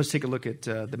 But let's take a look at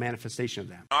the manifestation of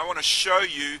that. I want to show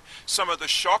you some of the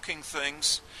shocking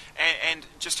things and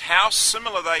just how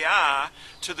similar they are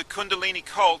to the Kundalini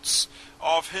cults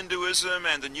of Hinduism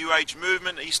and the New Age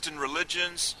movement, Eastern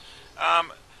religions.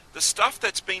 The stuff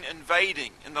that's been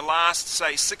invading in the last,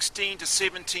 say, 16 to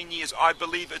 17 years, I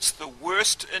believe it's the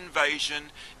worst invasion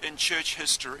in church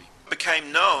history.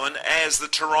 Became known as the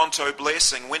Toronto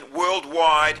Blessing, went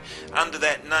worldwide under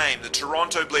that name, the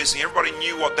Toronto Blessing. Everybody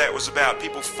knew what that was about.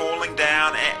 People falling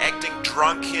down, acting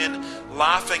drunken,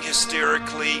 laughing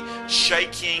hysterically,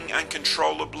 shaking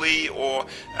uncontrollably, or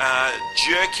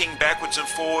jerking backwards and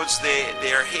forwards,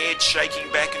 their head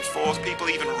shaking back and forth, people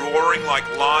even roaring like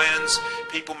lions,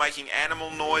 people making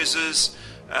animal noises.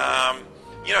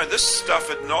 You know, this stuff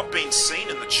had not been seen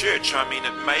in the church. I mean,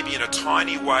 it may be in a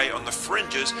tiny way on the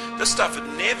fringes. This stuff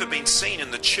had never been seen in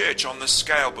the church on this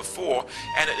scale before,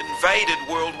 and it invaded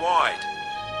worldwide.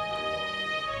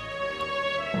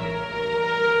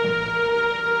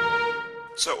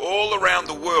 So all around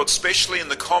the world, especially in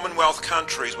the Commonwealth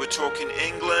countries, we're talking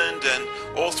England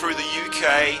and all through the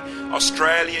UK,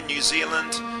 Australia, New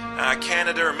Zealand,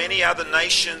 Canada, and many other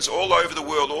nations all over the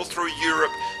world, all through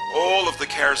Europe, all of the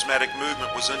charismatic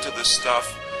movement was into this stuff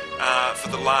for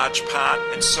the large part.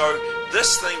 And so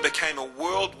this thing became a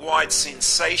worldwide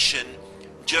sensation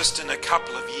just in a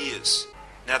couple of years.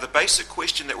 Now, the basic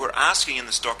question that we're asking in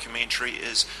this documentary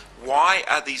is, why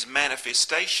are these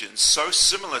manifestations so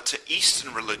similar to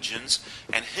Eastern religions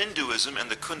and Hinduism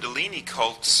and the Kundalini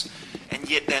cults, and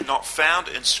yet they're not found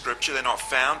in Scripture, they're not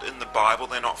found in the Bible,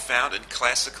 they're not found in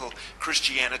classical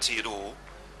Christianity at all?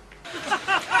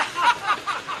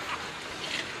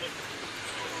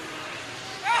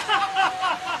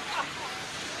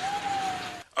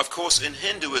 Of course, in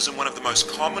Hinduism, one of the most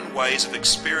common ways of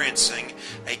experiencing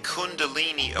a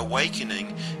Kundalini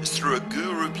awakening is through a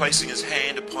guru placing his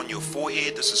hand upon your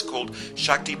forehead. This is called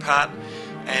Shaktipat.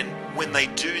 And when they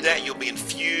do that, you'll be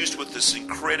infused with this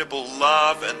incredible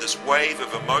love and this wave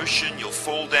of emotion. You'll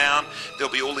fall down.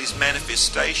 There'll be all these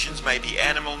manifestations, maybe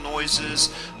animal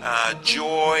noises,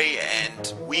 joy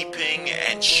and weeping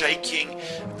and shaking.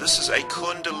 This is a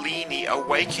Kundalini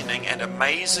awakening, and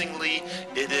amazingly,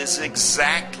 it is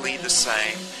exactly the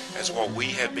same as what we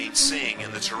have been seeing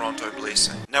in the Toronto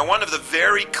Blessing. Now, one of the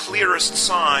very clearest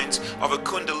signs of a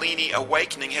Kundalini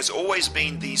awakening has always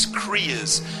been these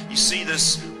Kriyas. You see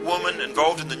this woman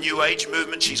involved in the New Age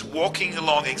movement. She's walking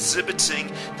along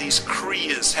exhibiting these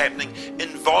Kriyas happening,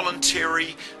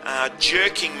 involuntary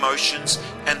jerking motions,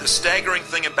 and the staggering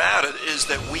thing about it is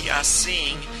that we are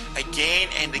seeing again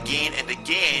and again and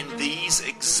again these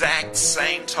exact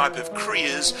same type of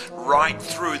Kriyas right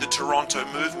through the Toronto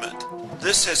movement.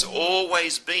 This has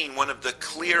always been one of the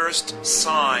clearest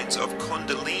signs of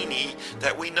Kundalini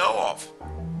that we know of.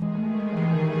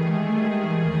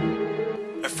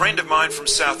 A friend of mine from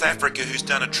South Africa who's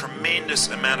done a tremendous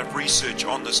amount of research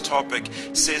on this topic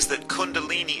says that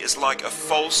Kundalini is like a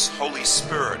false Holy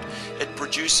Spirit. It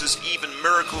produces even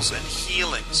miracles and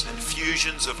healings,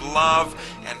 infusions of love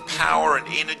and power and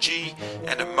energy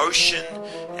and emotion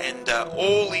and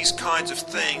all these kinds of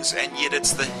things, and yet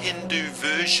it's the Hindu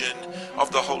version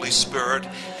of the Holy Spirit,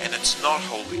 and it's not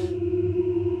holy.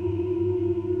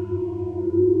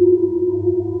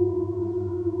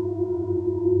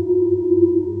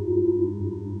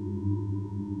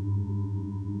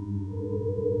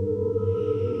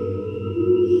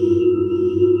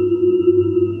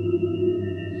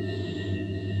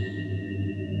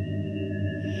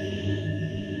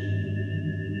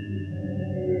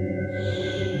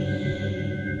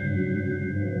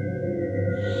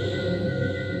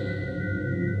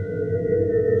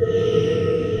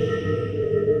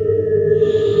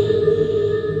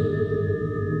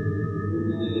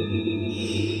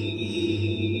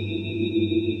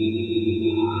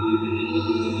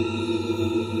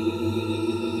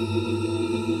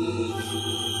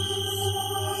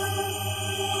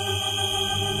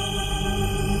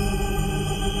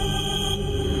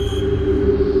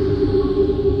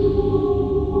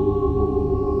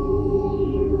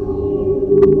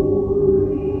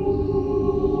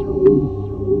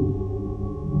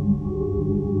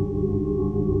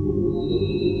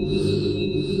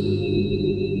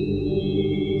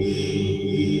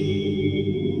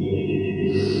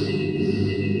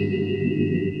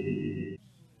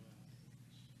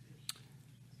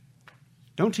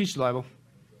 Don't teach the Bible.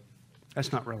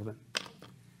 That's not relevant.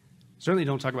 Certainly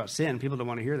don't talk about sin. People don't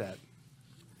want to hear that.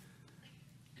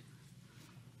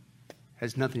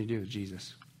 Has nothing to do with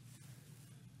Jesus.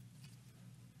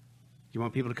 You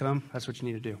want people to come? That's what you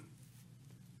need to do.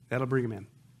 That'll bring them in.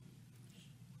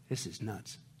 This is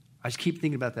nuts. I just keep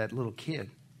thinking about that little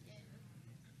kid.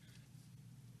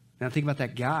 And I think about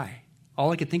that guy.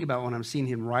 All I could think about when I'm seeing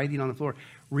him writhing on the floor.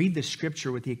 Read the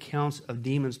scripture with the accounts of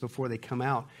demons before they come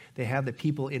out. They have the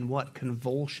people in what?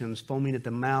 Convulsions, foaming at the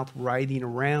mouth, writhing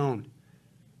around.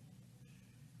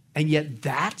 And yet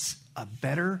that's a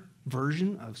better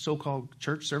version of so-called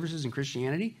church services in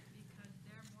Christianity? Because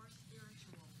they're more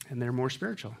spiritual. And they're more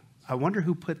spiritual. I wonder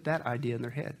who put that idea in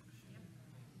their head.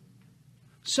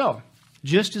 So,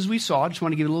 just as we saw, I just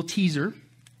want to give a little teaser.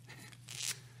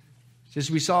 Just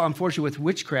as we saw, unfortunately, with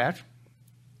witchcraft,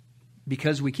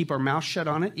 because we keep our mouth shut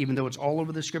on it, even though it's all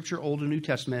over the Scripture, Old and New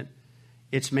Testament,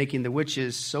 it's making the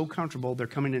witches so comfortable they're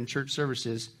coming in church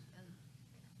services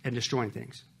and destroying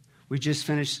things. We just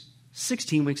finished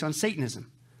 16 weeks on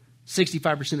Satanism.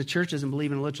 65% of the church doesn't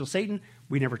believe in a literal Satan.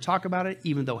 We never talk about it,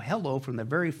 even though, hello, from the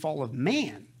very fall of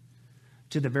man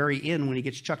to the very end when he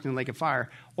gets chucked in the lake of fire,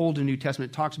 Old and New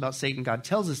Testament talks about Satan. God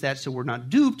tells us that so we're not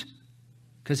duped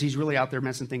because he's really out there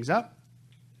messing things up.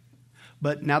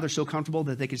 But now they're so comfortable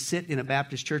that they could sit in a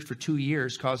Baptist church for 2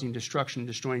 years causing destruction,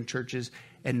 destroying churches,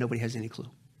 and nobody has any clue.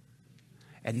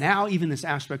 And now even this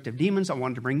aspect of demons, I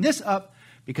wanted to bring this up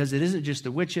because it isn't just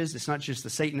the witches, it's not just the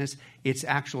Satanists, it's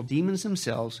actual demons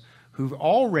themselves who've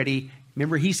already,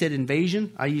 remember he said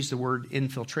invasion, I used the word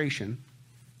infiltration,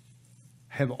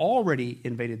 have already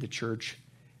invaded the church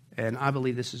And I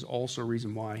believe this is also a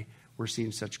reason why we're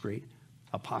seeing such great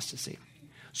apostasy.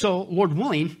 So, Lord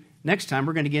willing, next time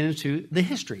we're going to get into the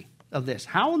history of this.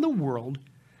 How in the world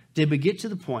did we get to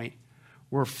the point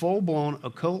where full-blown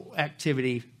occult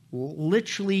activity,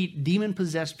 literally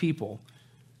demon-possessed people,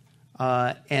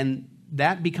 and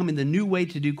that becoming the new way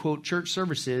to do, quote, church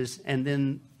services, and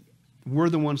then we're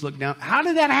the ones looked down. How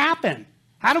did that happen?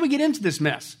 How do we get into this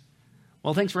mess?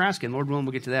 Well, thanks for asking. Lord willing,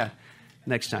 we'll get to that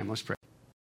next time. Let's pray.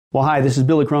 Well, hi, this is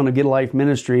Billy Crone of Get a Life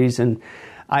Ministries, and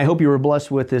I hope you were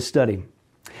blessed with this study.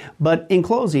 But in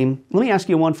closing, let me ask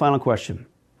you one final question.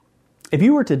 If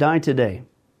you were to die today,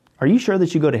 are you sure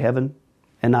that you go to heaven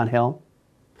and not hell?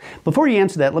 Before you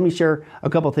answer that, let me share a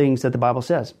couple things that the Bible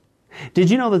says. Did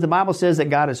you know that the Bible says that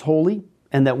God is holy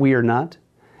and that we are not?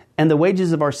 And the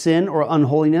wages of our sin or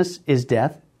unholiness is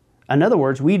death? In other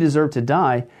words, we deserve to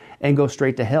die and go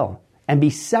straight to hell and be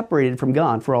separated from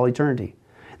God for all eternity.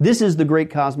 This is the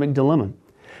great cosmic dilemma.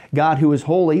 God who is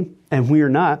holy and we are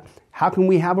not, how can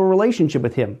we have a relationship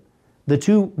with Him? The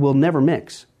two will never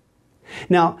mix.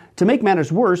 Now, to make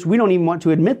matters worse, we don't even want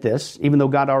to admit this, even though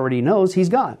God already knows He's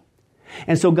God.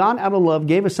 And so God, out of love,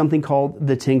 gave us something called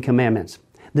the Ten Commandments.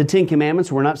 The Ten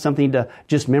Commandments were not something to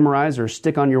just memorize or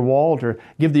stick on your wall to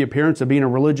give the appearance of being a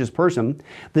religious person.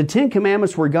 The Ten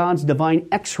Commandments were God's divine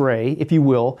X-ray, if you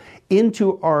will,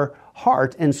 into our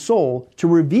heart and soul to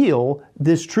reveal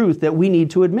this truth that we need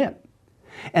to admit.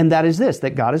 And that is this,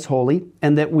 that God is holy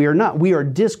and that we are not. We are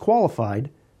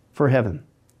disqualified for heaven.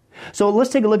 So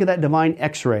let's take a look at that divine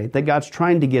X-ray that God's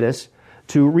trying to get us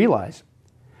to realize.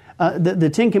 The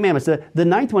Ten Commandments, the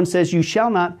ninth one says, you shall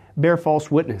not bear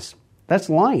false witness. That's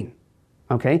lying.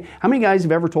 Okay? How many guys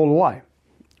have ever told a lie?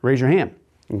 Raise your hand.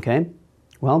 Okay?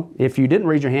 Well, if you didn't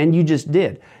raise your hand, you just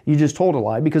did. You just told a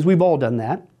lie because we've all done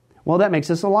that. Well, that makes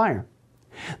us a liar.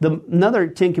 Another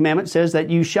Ten Commandment says that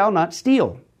you shall not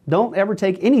steal. Don't ever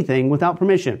take anything without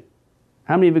permission.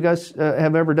 How many of you guys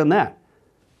have ever done that?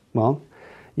 Well,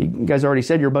 you guys already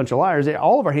said you're a bunch of liars.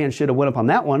 All of our hands should have went up on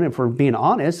that one. If we're being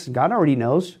honest, God already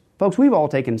knows. Folks, we've all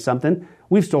taken something.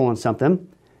 We've stolen something,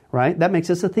 right? That makes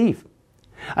us a thief.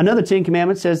 Another Ten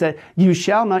Commandments says that you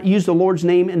shall not use the Lord's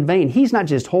name in vain. He's not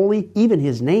just holy, even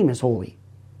His name is holy.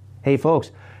 Hey,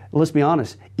 folks, let's be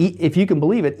honest. If you can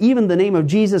believe it, even the name of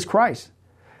Jesus Christ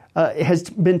has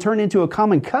been turned into a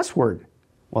common cuss word.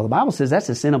 Well, the Bible says that's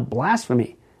a sin of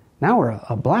blasphemy. Now we're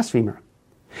a blasphemer.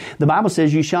 The Bible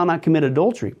says you shall not commit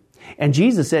adultery. And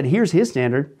Jesus said, here's His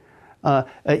standard.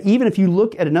 Even if you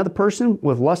look at another person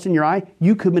with lust in your eye,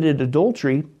 you committed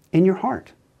adultery in your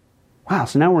heart. Wow,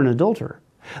 so now we're an adulterer.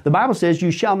 The Bible says you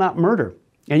shall not murder.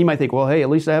 And you might think, well, hey, at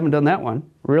least I haven't done that one.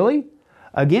 Really?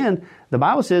 Again, the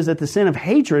Bible says that the sin of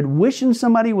hatred, wishing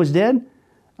somebody was dead,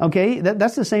 okay,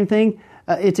 that's the same thing.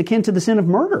 It's akin to the sin of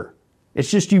murder. It's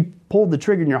just you pulled the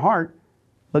trigger in your heart,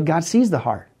 but God sees the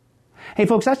heart. Hey,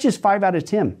 folks, that's just 5 out of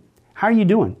 10. How are you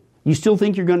doing? You still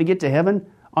think you're going to get to heaven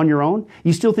on your own?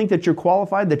 You still think that you're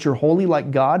qualified, that you're holy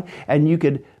like God, and you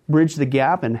could bridge the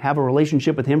gap and have a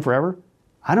relationship with Him forever?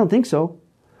 I don't think so.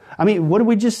 I mean, what did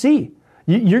we just see?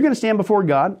 You're going to stand before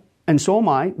God, and so am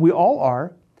I. We all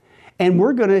are. And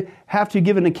we're going to have to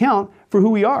give an account for who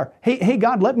we are. Hey,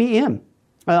 God, let me in.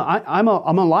 I'm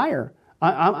a liar.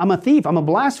 I'm a thief. I'm a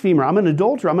blasphemer. I'm an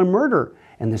adulterer. I'm a murderer.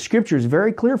 And the Scripture is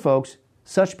very clear, folks.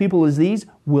 Such people as these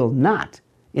will not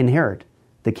inherit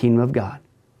the kingdom of God.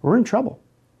 We're in trouble.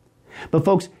 But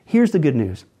folks, here's the good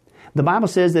news. The Bible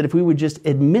says that if we would just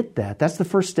admit that, that's the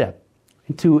first step.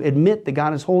 To admit that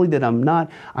God is holy, that I'm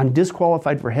not, I'm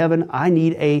disqualified for heaven, I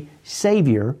need a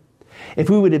Savior. If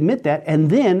we would admit that and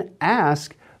then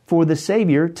ask for the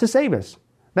Savior to save us.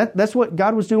 That's what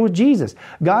God was doing with Jesus.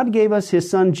 God gave us His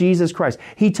Son, Jesus Christ.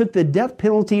 He took the death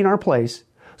penalty in our place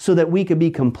so that we could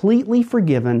be completely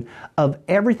forgiven of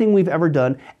everything we've ever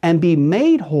done and be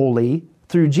made holy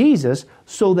through Jesus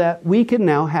so that we can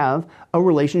now have a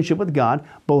relationship with God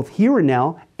both here and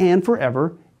now and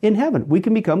forever in heaven. We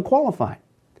can become qualified.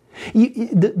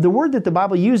 The word that the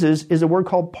Bible uses is a word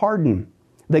called pardon.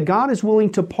 That God is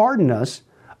willing to pardon us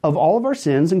of all of our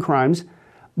sins and crimes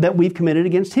that we've committed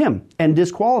against Him and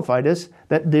disqualified us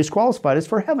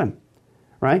for heaven.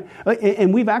 Right?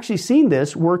 And we've actually seen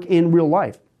this work in real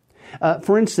life.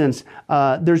 For instance,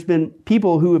 there's been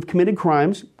people who have committed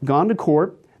crimes, gone to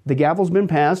court, the gavel's been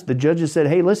passed, the judge has said,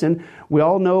 hey, listen, we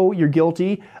all know you're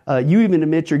guilty, you even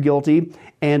admit you're guilty,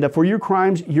 and for your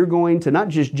crimes, you're going to not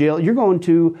just jail, you're going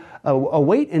to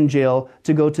await in jail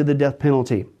to go to the death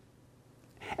penalty.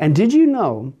 And did you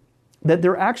know that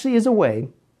there actually is a way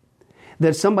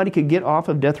that somebody could get off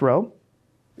of death row?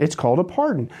 It's called a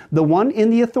pardon. The one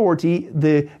in the authority,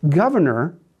 the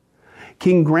governor,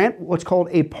 can grant what's called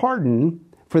a pardon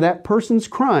for that person's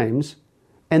crimes,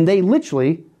 and they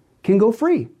literally can go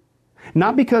free.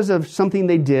 Not because of something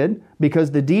they did,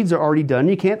 because the deeds are already done.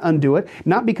 You can't undo it.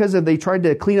 Not because they tried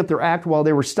to clean up their act while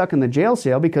they were stuck in the jail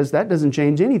cell, because that doesn't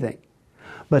change anything.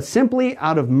 But simply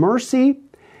out of mercy,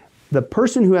 the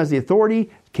person who has the authority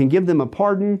can give them a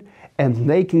pardon and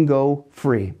they can go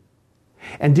free.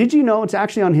 And did you know, it's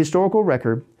actually on historical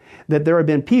record, that there have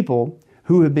been people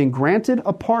who have been granted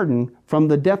a pardon from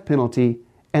the death penalty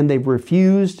and they've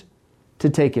refused to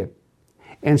take it.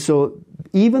 And so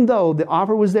even though the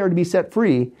offer was there to be set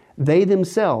free, they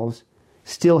themselves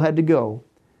still had to go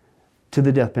to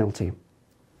the death penalty.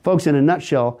 Folks, in a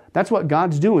nutshell, that's what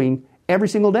God's doing every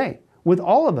single day with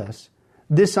all of us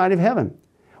this side of heaven.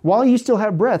 While you still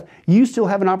have breath, you still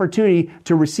have an opportunity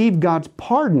to receive God's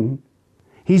pardon.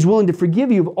 He's willing to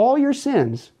forgive you of all your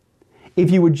sins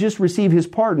if you would just receive His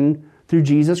pardon through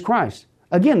Jesus Christ.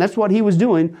 Again, that's what He was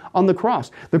doing on the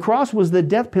cross. The cross was the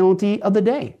death penalty of the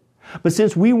day. But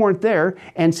since we weren't there,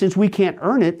 and since we can't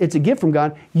earn it, it's a gift from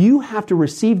God, you have to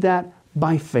receive that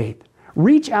by faith.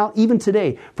 Reach out even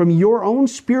today from your own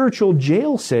spiritual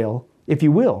jail cell, if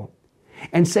you will,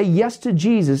 and say yes to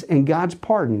Jesus and God's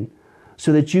pardon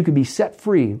so that you can be set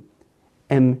free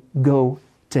and go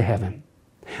to heaven.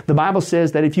 The Bible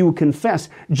says that if you will confess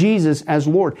Jesus as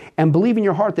Lord and believe in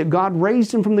your heart that God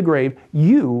raised Him from the grave,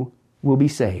 you will be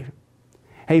saved.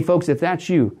 Hey folks, if that's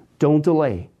you, don't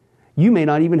delay. You may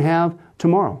not even have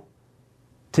tomorrow.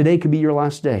 Today could be your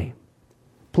last day.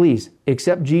 Please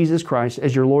accept Jesus Christ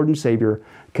as your Lord and Savior.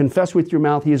 Confess with your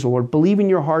mouth He is Lord. Believe in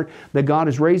your heart that God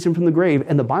has raised Him from the grave.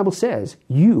 And the Bible says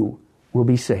you will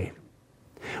be saved.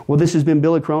 Well, this has been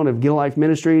Billy Crone of Get a Life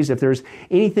Ministries. If there's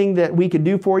anything that we could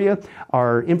do for you,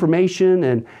 our information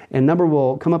and number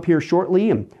will come up here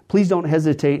shortly. And please don't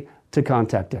hesitate to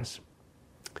contact us.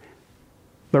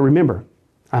 But remember,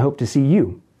 I hope to see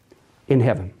you in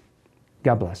heaven.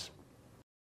 God bless.